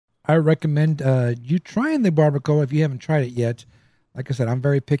good. I recommend you trying the barbacoa if you haven't tried it yet. Like I said, I'm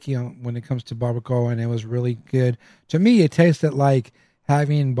very picky when it comes to barbacoa, and it was really good. To me, it tasted like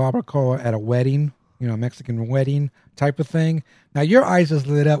having barbacoa at a wedding, a Mexican wedding type of thing. Now, your eyes just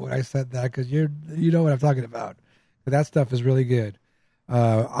lit up when I said that because you know what I'm talking about. But that stuff is really good.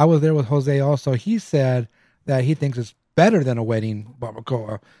 I was there with Jose also. He said that he thinks it's better than a wedding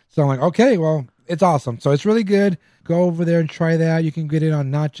barbacoa. So I'm like, okay, well, it's awesome. So it's really good. Go over there and try that. You can get it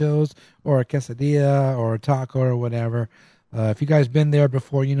on nachos or a quesadilla or a taco or whatever. If you guys been there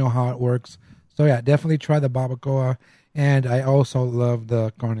before, you know how it works. So yeah, definitely try the barbacoa. And I also love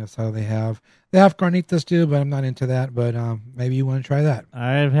the carne asada they have. They have carnitas too, but I'm not into that. But maybe you want to try that.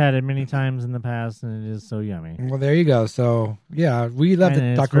 I've had it many times in the past, and it is so yummy. Well, there you go. So yeah, we love the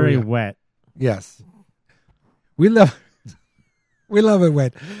taqueria. It's very wet. Yes, we love it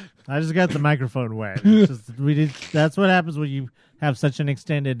wet. I just got the microphone wet. It's just, that's what happens when you have such an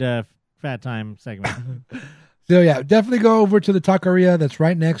extended fat time segment. So yeah, definitely go over to the taqueria that's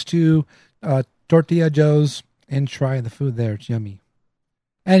right next to Tortilla Joe's and try the food there. It's yummy.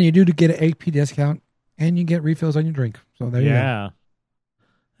 And you do get an AP discount, and you get refills on your drink. So there you go. Yeah.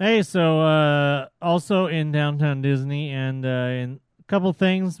 Hey, so also in downtown Disney, and in a couple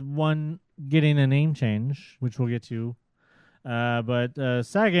things. One, getting a name change, which we'll get to. But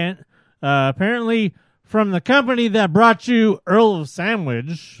second, apparently from the company that brought you Earl of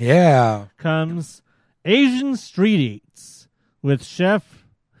Sandwich, comes Asian Street Eats with Chef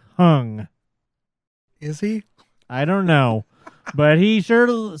Hung. Is he? I don't know, but he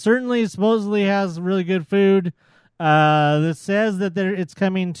certainly supposedly has really good food. This says that it's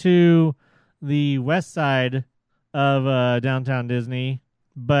coming to the west side of downtown Disney,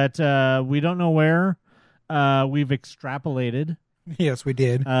 but we don't know where. We've extrapolated. Yes, we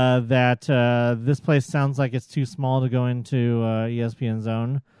did. That this place sounds like it's too small to go into ESPN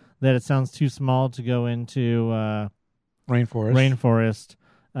Zone. That it sounds too small to go into Rainforest.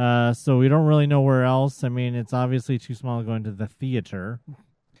 So we don't really know where else. I mean, it's obviously too small to go into the theater.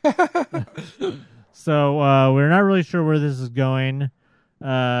 So we're not really sure where this is going.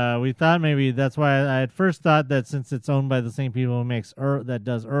 We thought maybe that's why I at first thought that since it's owned by the same people who makes that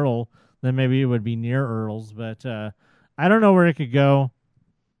does Earl, then maybe it would be near Earl's. But I don't know where it could go.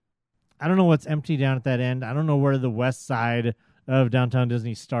 I don't know what's empty down at that end. I don't know where the west side of downtown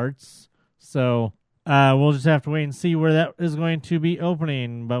Disney starts. So we'll just have to wait and see where that is going to be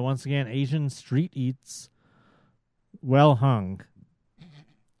opening. But once again, Asian Street Eats, well hung.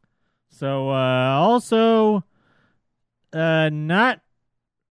 So also not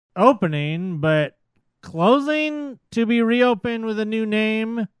opening, but closing to be reopened with a new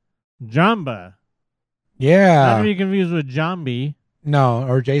name, Jamba. Yeah. Not to be confused with Jambi. No,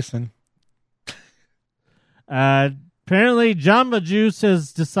 or Jason. Apparently, Jamba Juice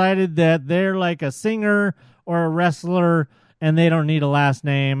has decided that they're like a singer or a wrestler, and they don't need a last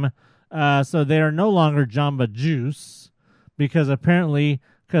name. So they are no longer Jamba Juice, because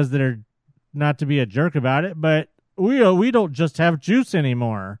they're not to be a jerk about it, but we don't just have juice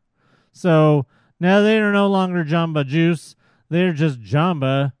anymore. So now they are no longer Jamba Juice. They're just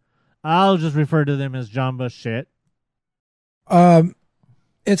Jamba. I'll just refer to them as Jamba shit.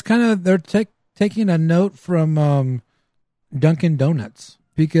 It's kind of they're taking a note from Dunkin' Donuts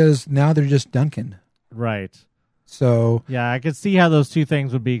because now they're just Dunkin'. Right. So Yeah, I could see how those two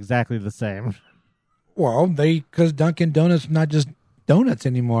things would be exactly the same. well, because Dunkin' Donuts not just donuts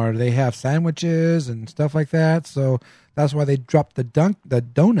anymore. They have sandwiches and stuff like that. So that's why they dropped the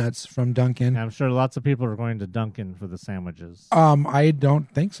donuts from Dunkin'. I'm sure lots of people are going to Dunkin' for the sandwiches. I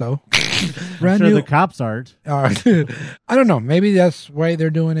don't think so. I'm sure the cops aren't. I don't know. Maybe that's why they're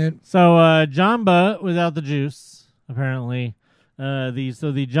doing it. So Jamba without the juice, apparently.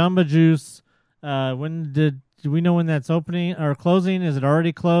 The Jamba Juice. Do we know when that's opening or closing? Is it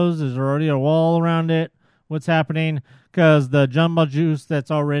already closed? Is there already a wall around it? What's happening? Because the Jamba Juice that's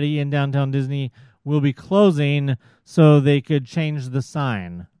already in Downtown Disney will be closing, so they could change the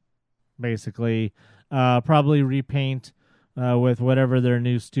sign. Basically, probably repaint with whatever their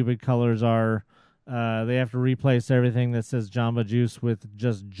new stupid colors are. They have to replace everything that says Jamba Juice with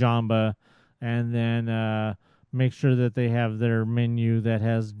just Jamba, and then make sure that they have their menu that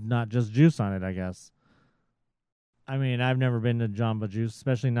has not just juice on it, I guess. I mean, I've never been to Jamba Juice,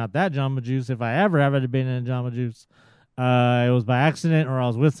 especially not that Jamba Juice. If I ever have been in Jamba Juice, it was by accident or I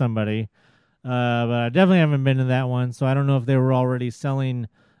was with somebody. But I definitely haven't been to that one, so I don't know if they were already selling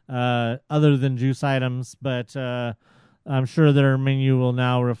other than juice items, but I'm sure their menu will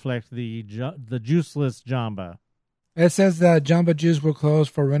now reflect the juiceless Jamba. It says that Jamba Juice will close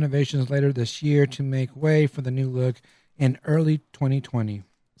for renovations later this year to make way for the new look in early 2020.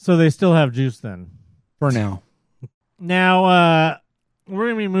 So they still have juice then? For now. Now,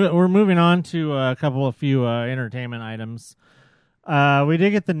 we're moving on to a few entertainment items. We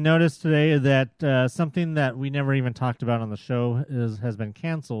did get the notice today that something that we never even talked about on the show has been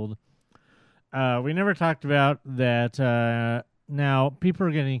canceled. We never talked about that. Now, people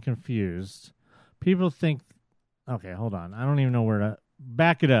are getting confused. People think, okay, hold on. I don't even know where to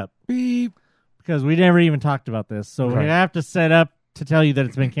back it up. Beep. Because we never even talked about this. So Right. we have to set up to tell you that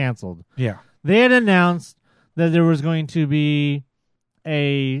it's been canceled. Yeah. They had announced that there was going to be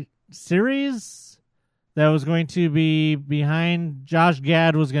a series that was going to be behind. Josh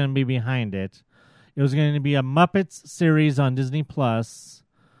Gad was going to be behind it. It was going to be a Muppets series on Disney Plus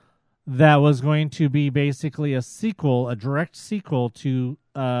that was going to be basically a direct sequel to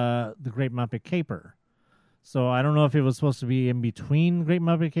The Great Muppet Caper. So I don't know if it was supposed to be in between Great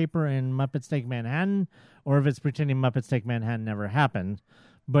Muppet Caper and Muppets Take Manhattan, or if it's pretending Muppets Take Manhattan never happened.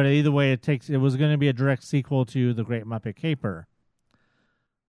 But either way, it was going to be a direct sequel to The Great Muppet Caper.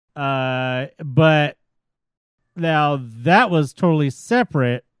 But now that was totally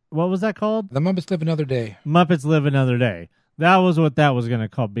separate. What was that called? The Muppets Live Another Day. Muppets Live Another Day. That was what that was going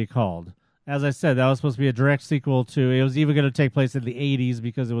to be called. As I said, that was supposed to be a direct sequel to. It was even going to take place in the 80s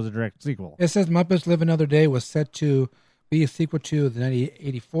because it was a direct sequel. It says Muppets Live Another Day was set to be a sequel to the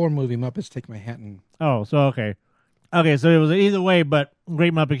 1984 movie Muppets Take Manhattan. Oh, so okay. Okay, so it was either way, but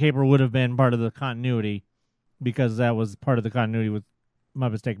Great Muppet Caper would have been part of the continuity because that was part of the continuity with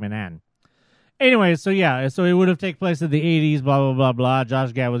Muppets Take Manhattan. Anyway, so yeah, so it would have taken place in the 80s, blah, blah, blah, blah.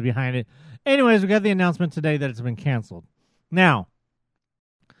 Josh Gad was behind it. Anyways, we got the announcement today that it's been canceled. Now,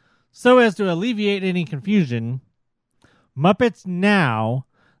 so as to alleviate any confusion, Muppets Now,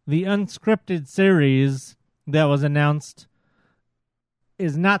 the unscripted series that was announced,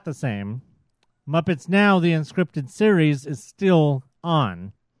 is not the same. Muppets Now, the unscripted series, is still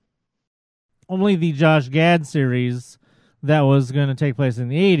on. Only the Josh Gad series that was going to take place in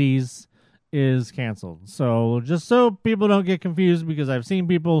the 80s is canceled. So just so people don't get confused, because I've seen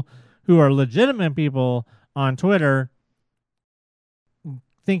people who are legitimate people on Twitter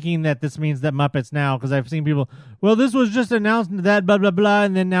thinking that this means that Muppets Now, because I've seen people, well, this was just announced that blah, blah, blah,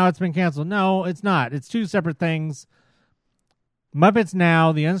 and then now it's been canceled. No, it's not. It's two separate things. Muppets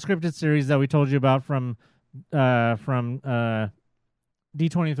Now, the unscripted series that we told you about from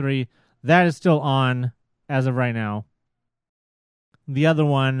D23, that is still on as of right now. The other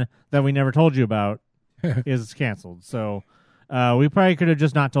one that we never told you about is canceled. So we probably could have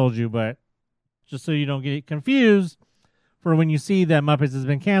just not told you, but just so you don't get confused for when you see that Muppets has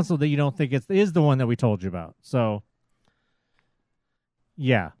been canceled, that you don't think it is the one that we told you about. So,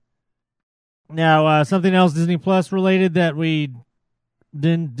 yeah. Now, something else Disney Plus related that we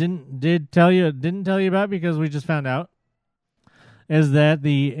didn't tell you about because we just found out is that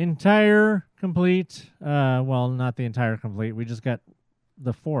the entire complete, well, not the entire complete. We just got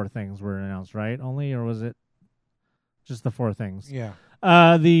the 4 things were announced, right? Only, or was it just the 4 things? Yeah.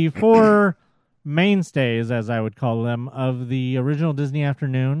 The 4 mainstays, as I would call them, of the original Disney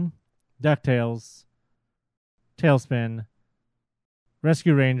Afternoon: DuckTales, Tailspin,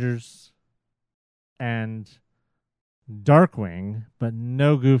 Rescue Rangers, and Darkwing, but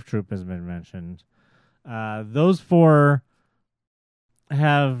no Goof Troop has been mentioned. Those 4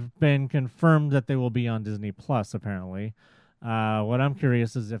 have been confirmed that they will be on Disney Plus, apparently. What I'm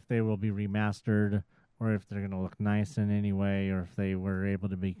curious is if they will be remastered, or if they're going to look nice in any way, or if they were able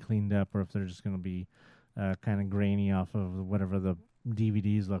to be cleaned up, or if they're just going to be kind of grainy off of whatever the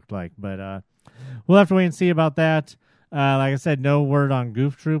DVDs looked like. But we'll have to wait and see about that. Like I said, no word on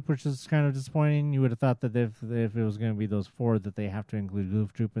Goof Troop, which is kind of disappointing. You would have thought that if it was going to be those 4, that they have to include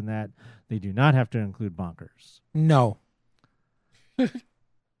Goof Troop in that. They do not have to include Bonkers. No.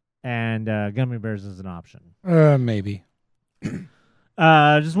 And Gummy Bears is an option. Maybe.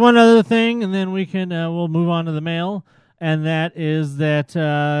 Just one other thing, and then we'll move on to the mail. And that is that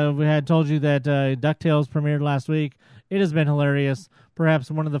we had told you that DuckTales premiered last week. It has been hilarious. Perhaps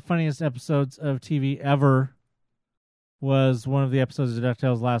one of the funniest episodes of TV ever was one of the episodes of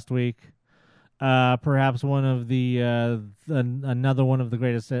DuckTales last week. Perhaps one of the another one of the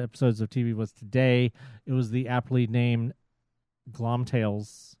greatest episodes of TV was today. It was the aptly named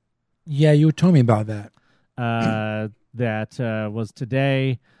Glomtails. Yeah, you told me about that. That was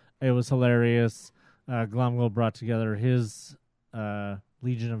today. It was hilarious. Glomgold brought together his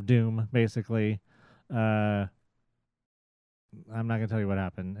Legion of Doom, basically. I'm not going to tell you what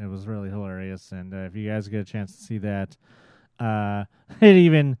happened. It was really hilarious, and if you guys get a chance to see that, it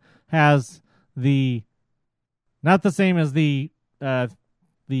even has not the same as the theme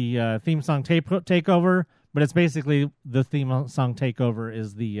song takeover, but it's basically the theme song takeover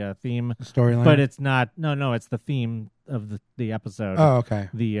is the theme storyline. But it's not. No, it's the theme of the episode. Oh, okay.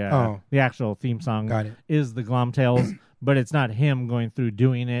 The actual theme song Got it. is the Glomtails, but it's not him going through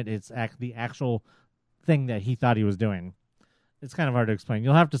doing it. It's the actual thing that he thought he was doing. It's kind of hard to explain.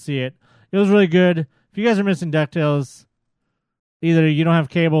 You'll have to see it. It was really good. If you guys are missing DuckTales, either you don't have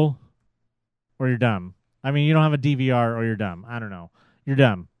cable or you're dumb. I mean, you don't have a DVR or you're dumb. I don't know. You're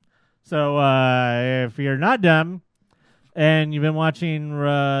dumb. So if you're not dumb and you've been watching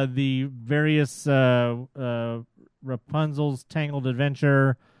the various Rapunzel's Tangled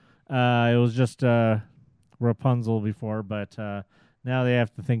Adventure, it was just Rapunzel before, but now they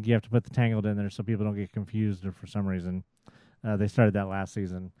have to think you have to put the Tangled in there so people don't get confused or for some reason. They started that last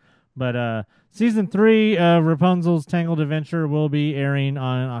season. But season 3 of Rapunzel's Tangled Adventure will be airing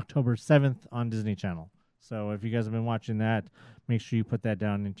on October 7th on Disney Channel. So if you guys have been watching that, make sure you put that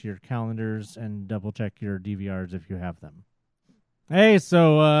down into your calendars and double check your DVRs if you have them. Hey,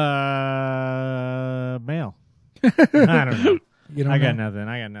 so mail. I don't know. I got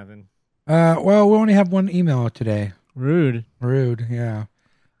nothing. Well, we only have one email today. Rude, yeah.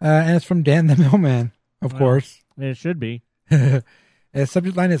 And it's from Dan the Mailman, of course. It should be. The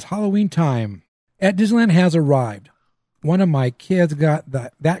subject line is Halloween time. At Disneyland has arrived. One of my kids got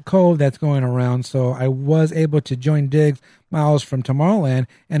that cold that's going around, so I was able to join Diggs, Miles from Tomorrowland,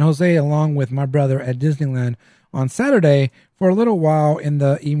 and Jose along with my brother at Disneyland on Saturday for a little while in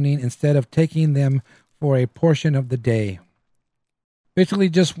the evening instead of taking them for a portion of the day. Basically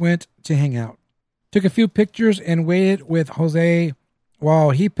just went to hang out. Took a few pictures and waited with Jose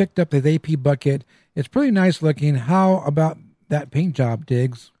while he picked up his AP bucket. It's pretty nice looking. How about that paint job,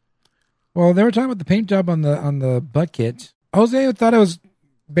 Diggs? Well, they were talking about the paint job on the bucket. Jose thought it was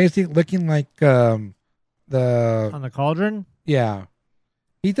basically looking like the on the cauldron. Yeah,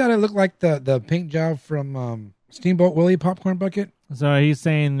 he thought it looked like the paint job from Steamboat Willie popcorn bucket. So he's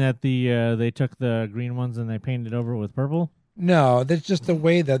saying that they took the green ones and they painted over it with purple. No, that's just the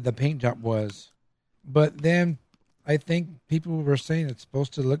way that the paint job was. But then I think people were saying it's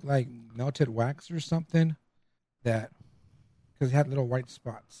supposed to look like melted wax or something. That because it had little white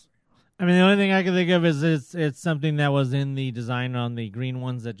spots. I mean, the only thing I can think of is it's something that was in the design on the green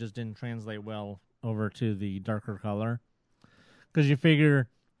ones that just didn't translate well over to the darker color. Because you figure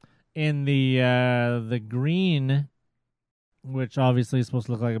in the green, which obviously is supposed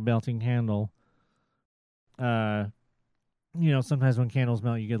to look like a melting candle, sometimes when candles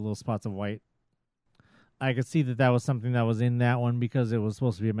melt, you get little spots of white. I could see that was something that was in that one because it was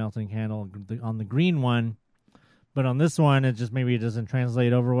supposed to be a melting candle on the green one. But on this one, it doesn't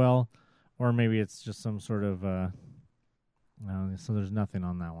translate over well. Or maybe it's just some sort of, so there's nothing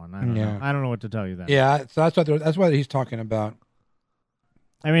on that one. I don't know. I don't know what to tell you then. Yeah, so that's what he's talking about.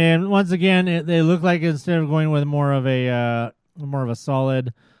 I mean, once again, they look like instead of going with more of a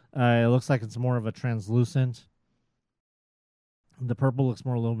solid, it looks like it's more of a translucent. The purple looks a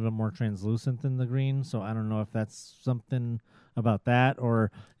little bit more translucent than the green, so I don't know if that's something about that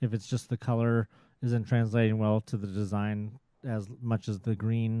or if it's just the color isn't translating well to the design as much as the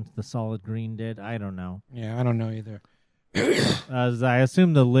solid green did. I don't know. Yeah, I don't know either. As I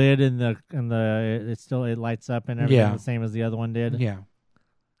assume the lid and it lights up and everything the same as the other one did. Yeah.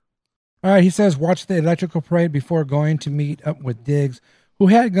 All right, he says, watch the electrical parade before going to meet up with Diggs, who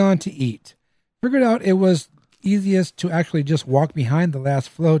had gone to eat. Figured out it was easiest to actually just walk behind the last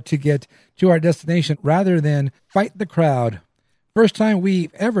float to get to our destination rather than fight the crowd. First time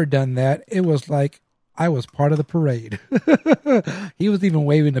we've ever done that, it was like I was part of the parade. He was even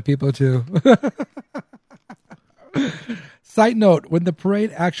waving to people too. Side note, when the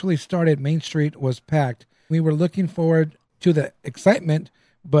parade actually started, Main Street was packed. We were looking forward to the excitement,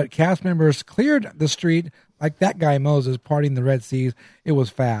 but cast members cleared the street like that guy Moses parting the Red Seas. It was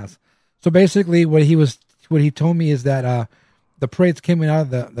fast. So basically what he told me is that the parade's coming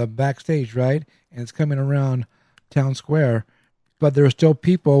out of the backstage, right? And it's coming around Town Square, but there are still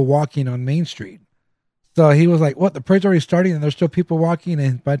people walking on Main Street. So he was like, what, the parade's already starting and there's still people walking,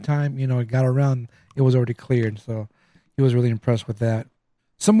 and by the time, it got around, it was already cleared. So he was really impressed with that.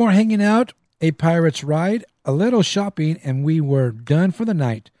 Some more hanging out, a Pirates ride, a little shopping, and we were done for the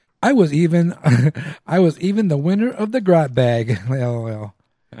night. I was even the winner of the grab bag. LOL.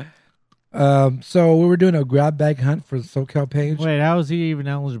 So we were doing a grab bag hunt for the SoCal page. Wait, how is he even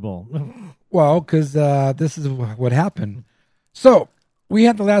eligible? Well, because this is what happened. So we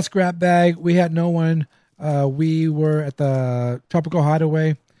had the last grab bag. We had no one. We were at the Tropical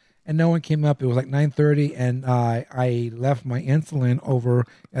Hideaway, and no one came up. It was like 9:30, and I left my insulin over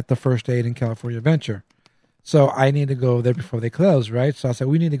at the First Aid in California Adventure. So I need to go there before they close, right? So I said,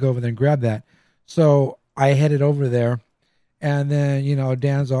 we need to go over there and grab that. So I headed over there. And then,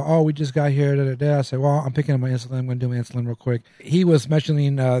 Dan's all, oh, we just got here. Da, da, da. I said, well, I'm picking up my insulin. I'm going to do my insulin real quick. He was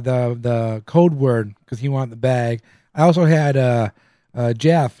mentioning the code word because he wanted the bag. I also had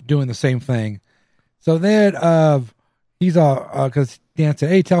Jeff doing the same thing. So then he's all, because Dan said,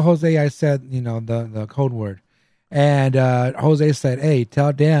 hey, tell Jose I said, the code word. And Jose said, hey,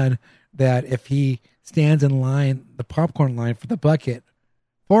 tell Dan that if he stands in line, the popcorn line for the bucket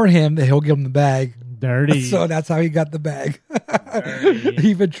for him, that he'll give him the bag. Dirty. So that's how he got the bag.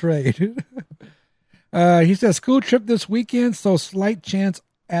 He betrayed. He says, school trip this weekend, so slight chance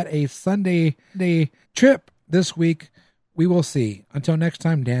at a Sunday day trip this week. We will see. Until next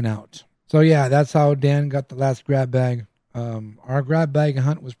time, Dan out. So yeah, that's how Dan got the last grab bag. Our grab bag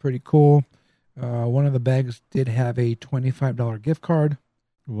hunt was pretty cool. One of the bags did have a $25 gift card.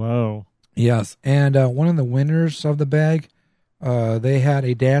 Whoa. Yes, and one of the winners of the bag, they had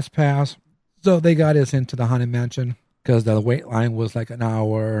a DAS pass, so they got us into the Haunted Mansion because the wait line was like an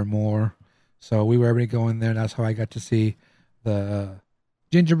hour or more. So we were able to go in there. That's how I got to see the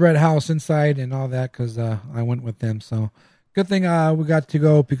gingerbread house inside and all that because I went with them. So good thing we got to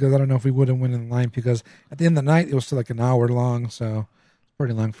go because I don't know if we would have went in line because at the end of the night it was still like an hour long. So it's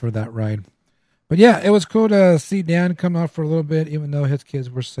pretty long for that ride. But yeah, it was cool to see Dan come out for a little bit, even though his kids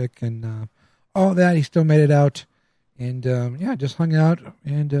were sick and all that. He still made it out. And yeah, just hung out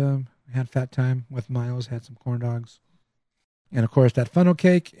and had fat time with Miles, had some corn dogs. And of course, that funnel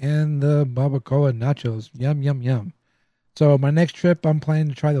cake and the barbacoa nachos. Yum, yum, yum. So my next trip, I'm planning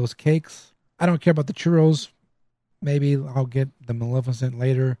to try those cakes. I don't care about the churros. Maybe I'll get the Maleficent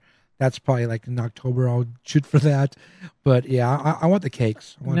later. That's probably like in October. I'll shoot for that. But yeah, I want the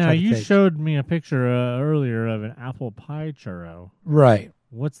cakes. Now, you showed me a picture earlier of an apple pie churro. Right.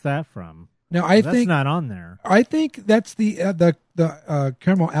 What's that from? No, I think that's not on there. I think that's the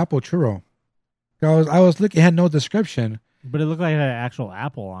caramel apple churro. I was looking, it had no description. But it looked like it had an actual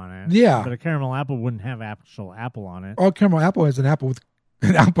apple on it. Yeah. But a caramel apple wouldn't have actual apple on it. Oh, caramel apple is an apple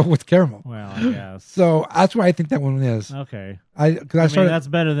with caramel. Well, I guess. So that's what I think that one is. Okay. I mean, that's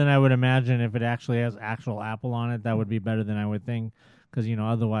better than I would imagine. If it actually has actual apple on it, that would be better than I would think. Because,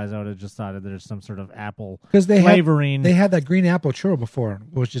 otherwise I would have just thought that there's some sort of apple flavoring. They had that green apple churro before.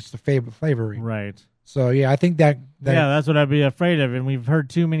 It was just the favorite flavoring. Right. So, yeah, I think that... Yeah, that's what I'd be afraid of. And we've heard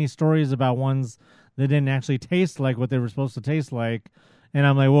too many stories about ones that didn't actually taste like what they were supposed to taste like. And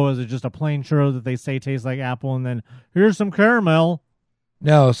I'm like, well, was it just a plain churro that they say tastes like apple? And then here's some caramel.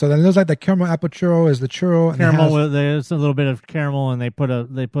 No, so then it looks like the caramel apple churro is the churro. Caramel, there's a little bit of caramel, and they put a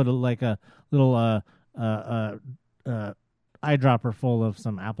little eyedropper full of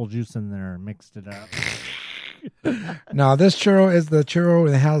some apple juice in there and mixed it up. No, this churro is the churro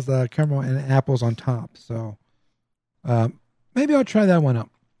and it has the caramel and apples on top. So maybe I'll try that one up.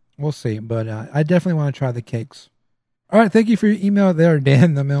 We'll see. But I definitely want to try the cakes. All right. Thank you for your email there,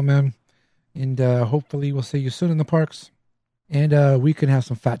 Dan, the mailman. And hopefully we'll see you soon in the parks. And we can have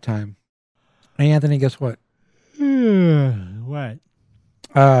some fat time. Hey, Anthony, guess what? What?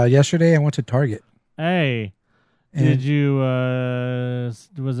 Yesterday I went to Target. Hey. Did you, was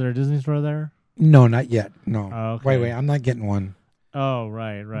there a Disney store there? No, not yet. No. Oh, okay. Wait. I'm not getting one. Oh,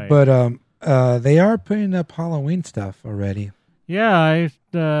 right. But they are putting up Halloween stuff already. Yeah,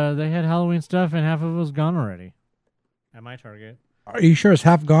 they had Halloween stuff, and half of it was gone already at my Target. Are you sure it's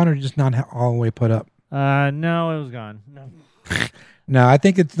half gone or just not all the way put up? No, it was gone. No. No, I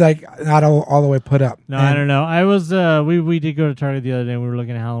think it's like not all the way put up. No, I don't know. I was we did go to Target the other day. And we were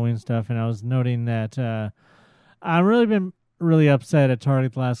looking at Halloween stuff, and I was noting that I've really been really upset at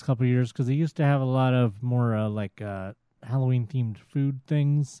Target the last couple of years because they used to have a lot of more Halloween themed food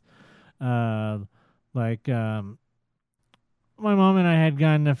things, my mom and I had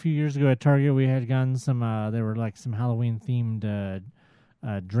gone a few years ago at Target. We had gotten some. There were like some Halloween themed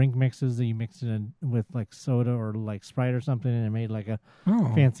drink mixes that you mixed it in with like soda or like Sprite or something, and it made like a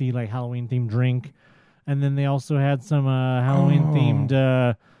fancy like Halloween themed drink. And then they also had some Halloween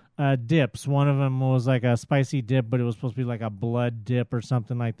themed dips. One of them was like a spicy dip, but it was supposed to be like a blood dip or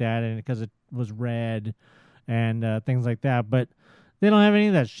something like that, and because it was red and things like that. But they don't have any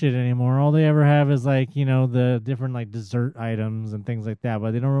of that shit anymore. All they ever have is like, you know, the different like dessert items and things like that.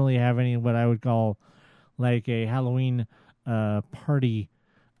 But they don't really have any what I would call like a Halloween party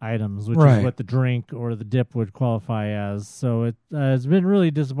items, which is what the drink or the dip would qualify as. So it's been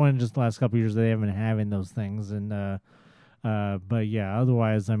really disappointing just the last couple of years that they haven't been having those things. And but yeah,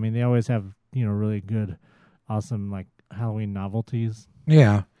 otherwise, I mean, they always have, you know, really good, awesome like Halloween novelties.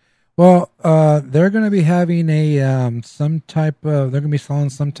 Yeah. Well, they're going to be having they're going to be selling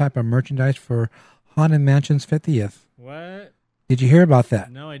some type of merchandise for Haunted Mansion's 50th. What? Did you hear about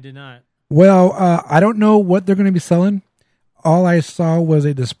that? No, I did not. Well, I don't know what they're going to be selling. All I saw was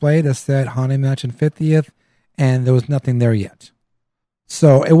a display that said Haunted Mansion 50th, and there was nothing there yet.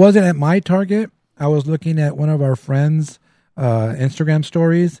 So it wasn't at my Target. I was looking at one of our friends' Instagram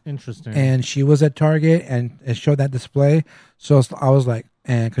stories. Interesting. And she was at Target, and it showed that display. So I was like,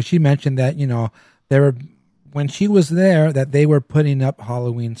 and because she mentioned that, you know, when she was there, that they were putting up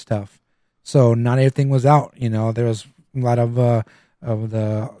Halloween stuff. So not everything was out. You know, there was a lot of the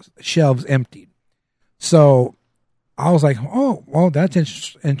shelves emptied. So I was like, oh, well,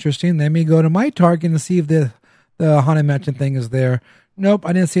 that's interesting. Let me go to my Target and see if the Haunted Mansion thing is there. Nope,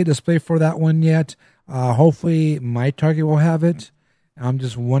 I didn't see a display for that one yet. Hopefully my Target will have it. I'm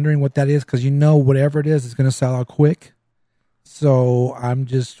just wondering what that is because, you know, whatever it is, it's going to sell out quick. So I'm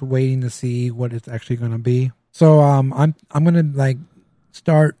just waiting to see what it's actually going to be. So I'm going to like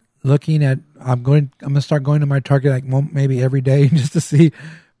start looking at. I'm going to start going to my Target like maybe every day just to see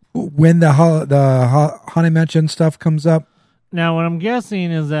when the Haunted Mansion stuff comes up. Now, what I'm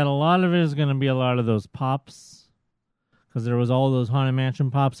guessing is that a lot of it is going to be a lot of those pops, because there was all those Haunted Mansion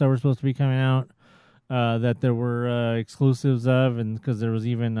pops that were supposed to be coming out that there were exclusives of, and because there was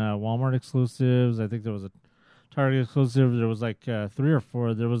even Walmart exclusives. I think there was a Target exclusive. There was like 3 or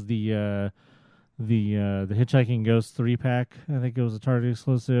 4. There was the Hitchhiking Ghost 3-pack. I think it was a Target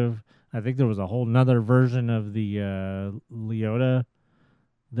exclusive. I think there was a whole nother version of the Leota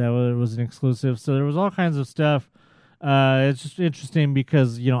that was an exclusive. So there was all kinds of stuff. It's just interesting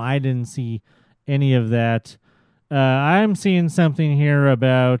because, you know, I didn't see any of that. I'm seeing something here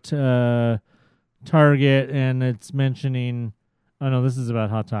about Target, and it's mentioning. Oh no, this is about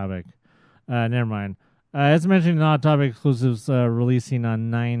Hot Topic. Never mind. It's mentioning the Hot Topic exclusives releasing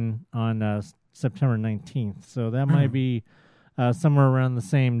on September 19th. So that might be somewhere around the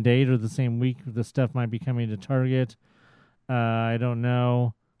same date or the same week. The stuff might be coming to Target. I don't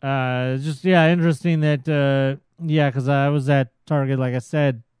know. Just interesting that because I was at Target, like I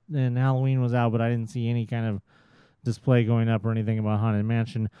said, and Halloween was out, but I didn't see any kind of display going up or anything about Haunted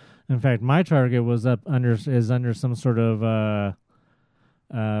Mansion. In fact, my Target was under some sort of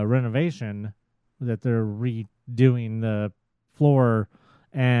renovation that they're redoing the floor,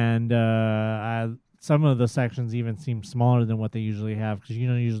 and some of the sections even seem smaller than what they usually have, because you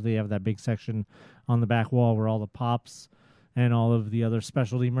know usually they have that big section on the back wall where all the pops and all of the other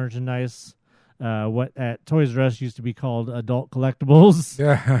specialty merchandise, what at Toys R Us used to be called adult collectibles.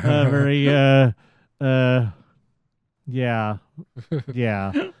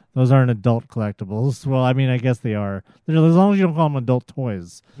 Those aren't adult collectibles. Well, I mean, I guess they are. As long as you don't call them adult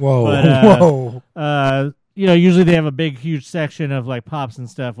toys. Whoa. You know, usually they have a big, huge section of like pops and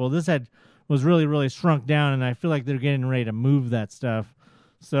stuff. Well, this was really, really shrunk down, and I feel like they're getting ready to move that stuff.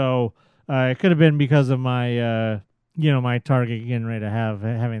 So it could have been because of my, my Target getting ready to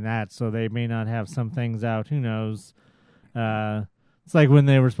having that. So they may not have some things out. Who knows? It's like when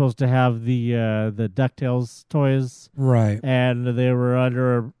they were supposed to have the DuckTales toys, right? And they were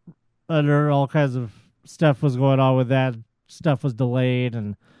under all kinds of stuff was going on with that. Stuff was delayed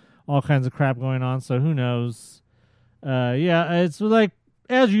and all kinds of crap going on. So who knows? It's like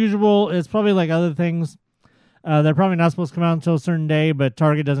as usual, it's probably like other things. They're probably not supposed to come out until a certain day, but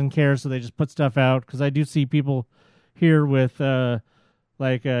Target doesn't care, so they just put stuff out. Because I do see people here with,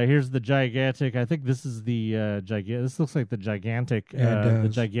 here's the gigantic. I think this is the gigantic. This looks like the gigantic, the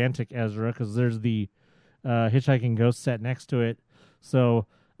gigantic Ezra, because there's the Hitchhiking Ghost set next to it. So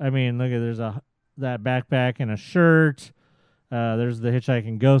I mean, look at there's that backpack and a shirt. There's the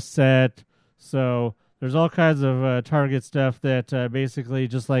Hitchhiking Ghost set. So there's all kinds of Target stuff that basically,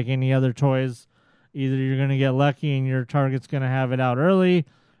 just like any other toys, either you're going to get lucky and your Target's going to have it out early,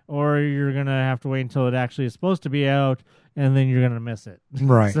 or you're going to have to wait until it actually is supposed to be out, and then you're going to miss it.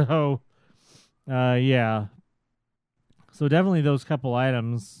 Right. So, yeah. So definitely those couple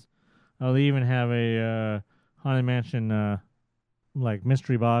items. They even have a Haunted Mansion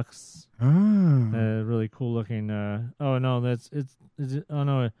mystery box. Really cool looking. Oh no, it's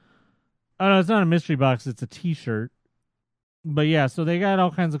not a mystery box. It's a T-shirt. But yeah, so they got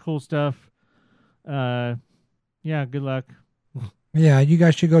all kinds of cool stuff. Yeah, good luck. Yeah, you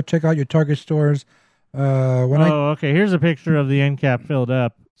guys should go check out your Target stores. Okay. Here's a picture of the end cap filled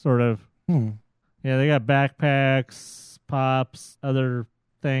up, sort of. Yeah, they got backpacks, pops, other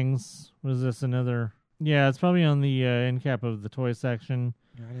things. What is this? Another? Yeah, it's probably on the end cap of the toy section.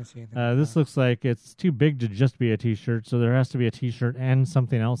 Yeah, I didn't see anything. This looks like it's too big to just be a T-shirt, so there has to be a T-shirt and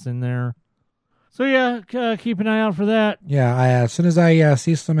something else in there. So yeah, keep an eye out for that. Yeah, as soon as I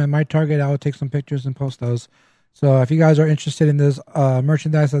see some at my Target, I'll take some pictures and post those. So if you guys are interested in this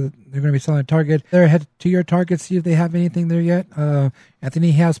merchandise that they're going to be selling at Target, head to your Target, see if they have anything there yet.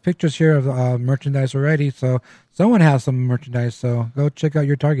 Anthony has pictures here of merchandise already, so someone has some merchandise, so go check out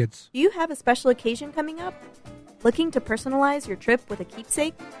your Targets. Do you have a special occasion coming up? Looking to personalize your trip with a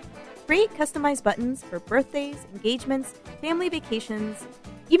keepsake? Create customized buttons for birthdays, engagements, family vacations,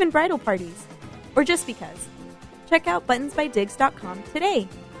 even bridal parties, or just because. Check out buttonsbydiggs.com today.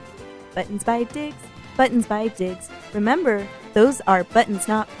 Buttons by Diggs. Buttons by Diggs. Remember, those are buttons,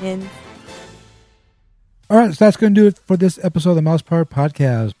 not pins. All right, so that's going to do it for this episode of the Mouse Power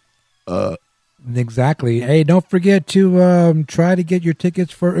Podcast. Exactly. Hey, don't forget to try to get your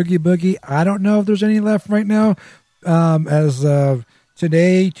tickets for Oogie Boogie. I don't know if there's any left right now. As of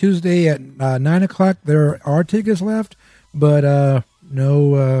today, Tuesday at 9 o'clock, there are tickets left, but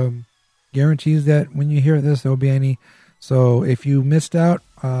no guarantees that when you hear this, there will be any. So if you missed out,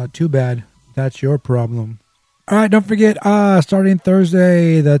 too bad. That's your problem. All right, don't forget, starting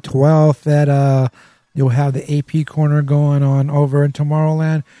Thursday the 12th, that you'll have the AP Corner going on over in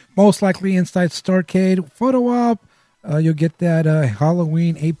Tomorrowland. Most likely inside Starcade. Photo op, you'll get that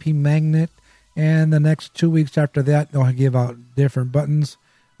Halloween AP magnet. And the next 2 weeks after that, they'll give out different buttons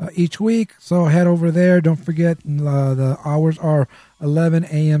each week. So head over there. Don't forget, the hours are 11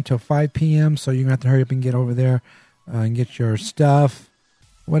 a.m. to 5 p.m. So you're going to have to hurry up and get over there and get your stuff.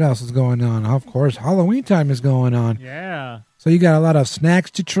 What else is going on? Of course, Halloween time is going on. Yeah. So you got a lot of snacks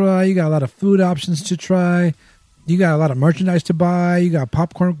to try. You got a lot of food options to try. You got a lot of merchandise to buy. You got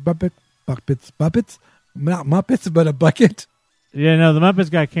popcorn buckets. Not Muppets, but a bucket. Yeah, no, the Muppets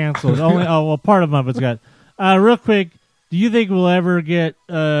got canceled. Part of Muppets got. Real quick, do you think we'll ever get,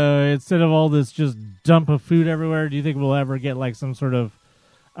 instead of all this just dump of food everywhere, do you think we'll ever get like some sort of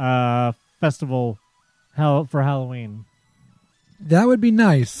festival for Halloween? That would be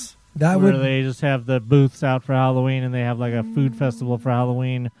nice. Where they just have the booths out for Halloween and they have like a food festival for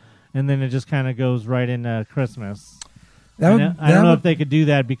Halloween, and then it just kind of goes right into Christmas. I don't know if they could do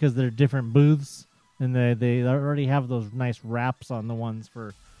that because they're different booths, and they already have those nice wraps on the ones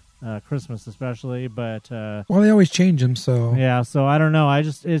for Christmas especially. But they always change them. So yeah, so I don't know.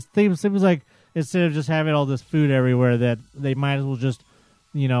 It seems like instead of just having all this food everywhere, that they might as well just,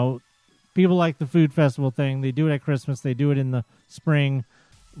 people like the food festival thing. They do it at Christmas. They do it in the spring.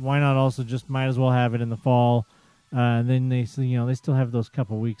 Why not also just might as well have it in the fall? And then they still have those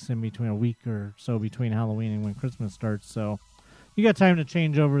couple weeks in between, a week or so between Halloween and when Christmas starts. So you got time to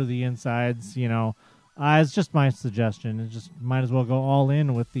change over the insides. It's just my suggestion. It just might as well go all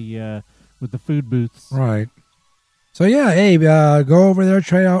in with the food booths. Right. So yeah, hey, go over there,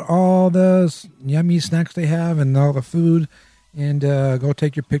 try out all the yummy snacks they have and all the food. And go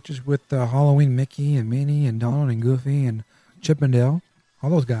take your pictures with Halloween Mickey and Minnie and Donald and Goofy and Chip and Dale. All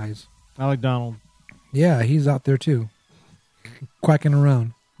those guys. I like Donald. Yeah, he's out there too. Quacking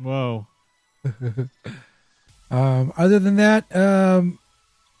around. Whoa. Other than that,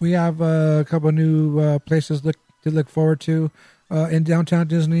 we have a couple new places to look forward to in downtown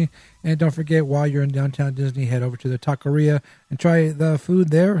Disney. And don't forget, while you're in downtown Disney, head over to the Taqueria and try the food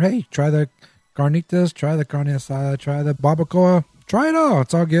there. Hey, try the carnitas, try the carne asada, try the barbacoa, try it all.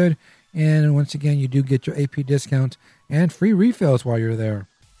 It's all good. And once again, you do get your AP discount and free refills while you're there.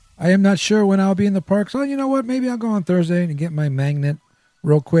 I am not sure when I'll be in the park, so you know what? Maybe I'll go on Thursday and get my magnet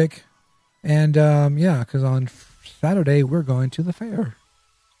real quick. And because on Saturday we're going to the fair.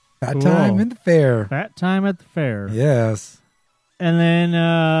 Fat time in the fair. Fat time at the fair. Yes. And then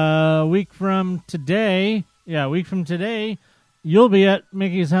a week from today, you'll be at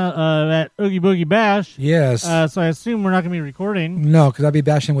Mickey's house at Oogie Boogie Bash. Yes. So I assume we're not going to be recording. No, because I'll be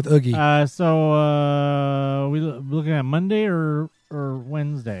bashing with Oogie. So we looking at Monday or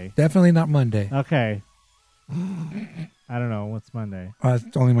Wednesday? Definitely not Monday. Okay. I don't know. What's Monday?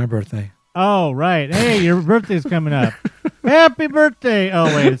 It's only my birthday. Oh, right. Hey, your birthday's coming up. Happy birthday.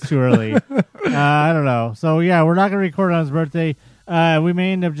 Oh, wait, it's too early. I don't know. So, yeah, we're not going to record on his birthday. We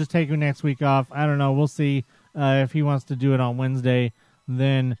may end up just taking next week off. I don't know. We'll see if he wants to do it on Wednesday.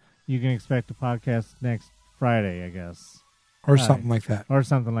 Then you can expect a podcast next Friday, I guess. Or something like that. Or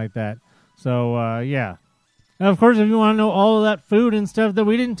something like that. So, yeah. And, of course, if you want to know all of that food and stuff that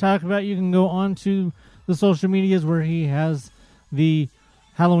we didn't talk about, you can go on to the social medias where he has the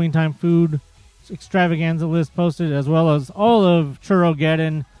Halloween time food extravaganza list posted, as well as all of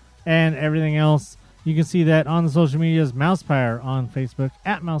Churrogeddon and everything else. You can see that on the social medias, Mousepire on Facebook,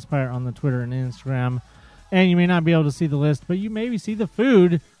 at Mousepire on the Twitter and Instagram. And you may not be able to see the list, but you maybe see the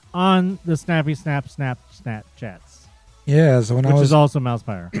food on the Snappy Snap chats. Yes, which is also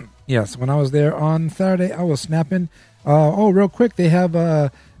Mousepire. Yes, when I was there on Saturday, I was snapping. Real quick, they have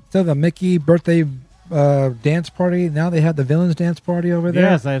instead of the Mickey birthday dance party, now they have the villains dance party over there.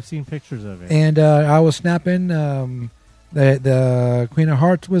 Yes, I've seen pictures of it. And I was snapping. The Queen of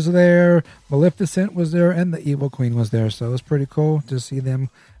Hearts was there, Maleficent was there, and the Evil Queen was there. So it was pretty cool to see them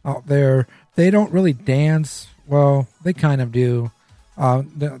out there. They don't really dance. Well, they kind of do.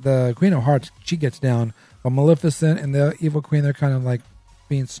 The Queen of Hearts, she gets down. But Maleficent and the Evil Queen, they're kind of like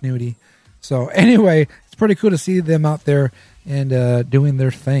being snooty. So anyway, it's pretty cool to see them out there and doing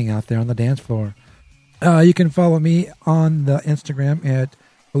their thing out there on the dance floor. You can follow me on the Instagram at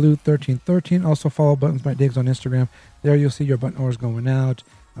Blue1313. Also follow Buttons by Diggs on Instagram. There you'll see your button orders going out.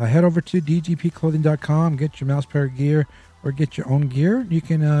 Head over to dgpclothing.com, get your Mousepire gear or get your own gear. You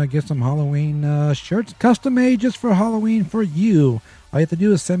can get some Halloween shirts, custom made just for Halloween for you. All you have to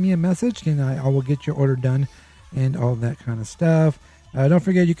do is send me a message and I will get your order done and all that kind of stuff. Don't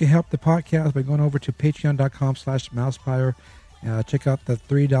forget you can help the podcast by going over to patreon.com/Mousepire. Check out the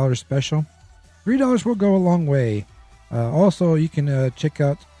 $3 special. $3 will go a long way. Also, you can check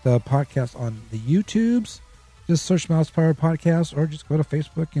out the podcast on the YouTubes. Just search Mousepire Podcast or just go to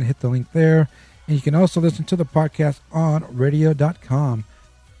Facebook and hit the link there. And you can also listen to the podcast on radio.com.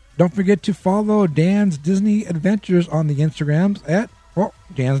 Don't forget to follow Dan's Disney Adventures on the Instagrams at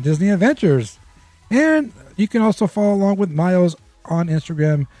Dan's Disney Adventures. And you can also follow along with Miles on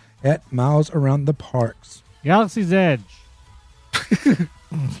Instagram at Miles Around the Parks. Galaxy's Edge.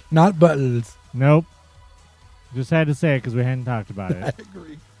 Not Buttons. Nope. Just had to say it because we hadn't talked about it. I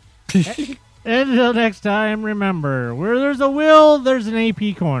agree. Until next time, remember, where there's a will, there's an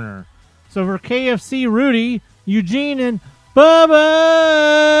AP corner. So for KFC, Rudy, Eugene, and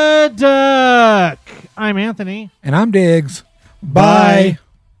Bubba Duck, I'm Anthony. And I'm Diggs. Bye.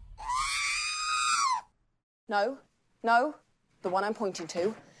 No. No. The one I'm pointing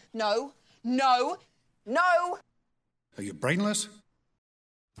to. No. No. No. Are you brainless?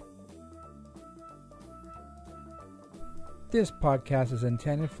 This podcast is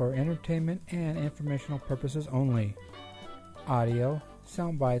intended for entertainment and informational purposes only. Audio,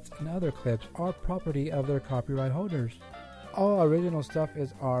 sound bites, and other clips are property of their copyright holders. All original stuff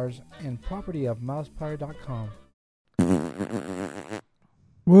is ours and property of Mousepire.com.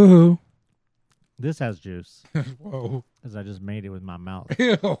 Woohoo. This has juice. Whoa. Because I just made it with my mouth.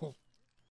 Ew.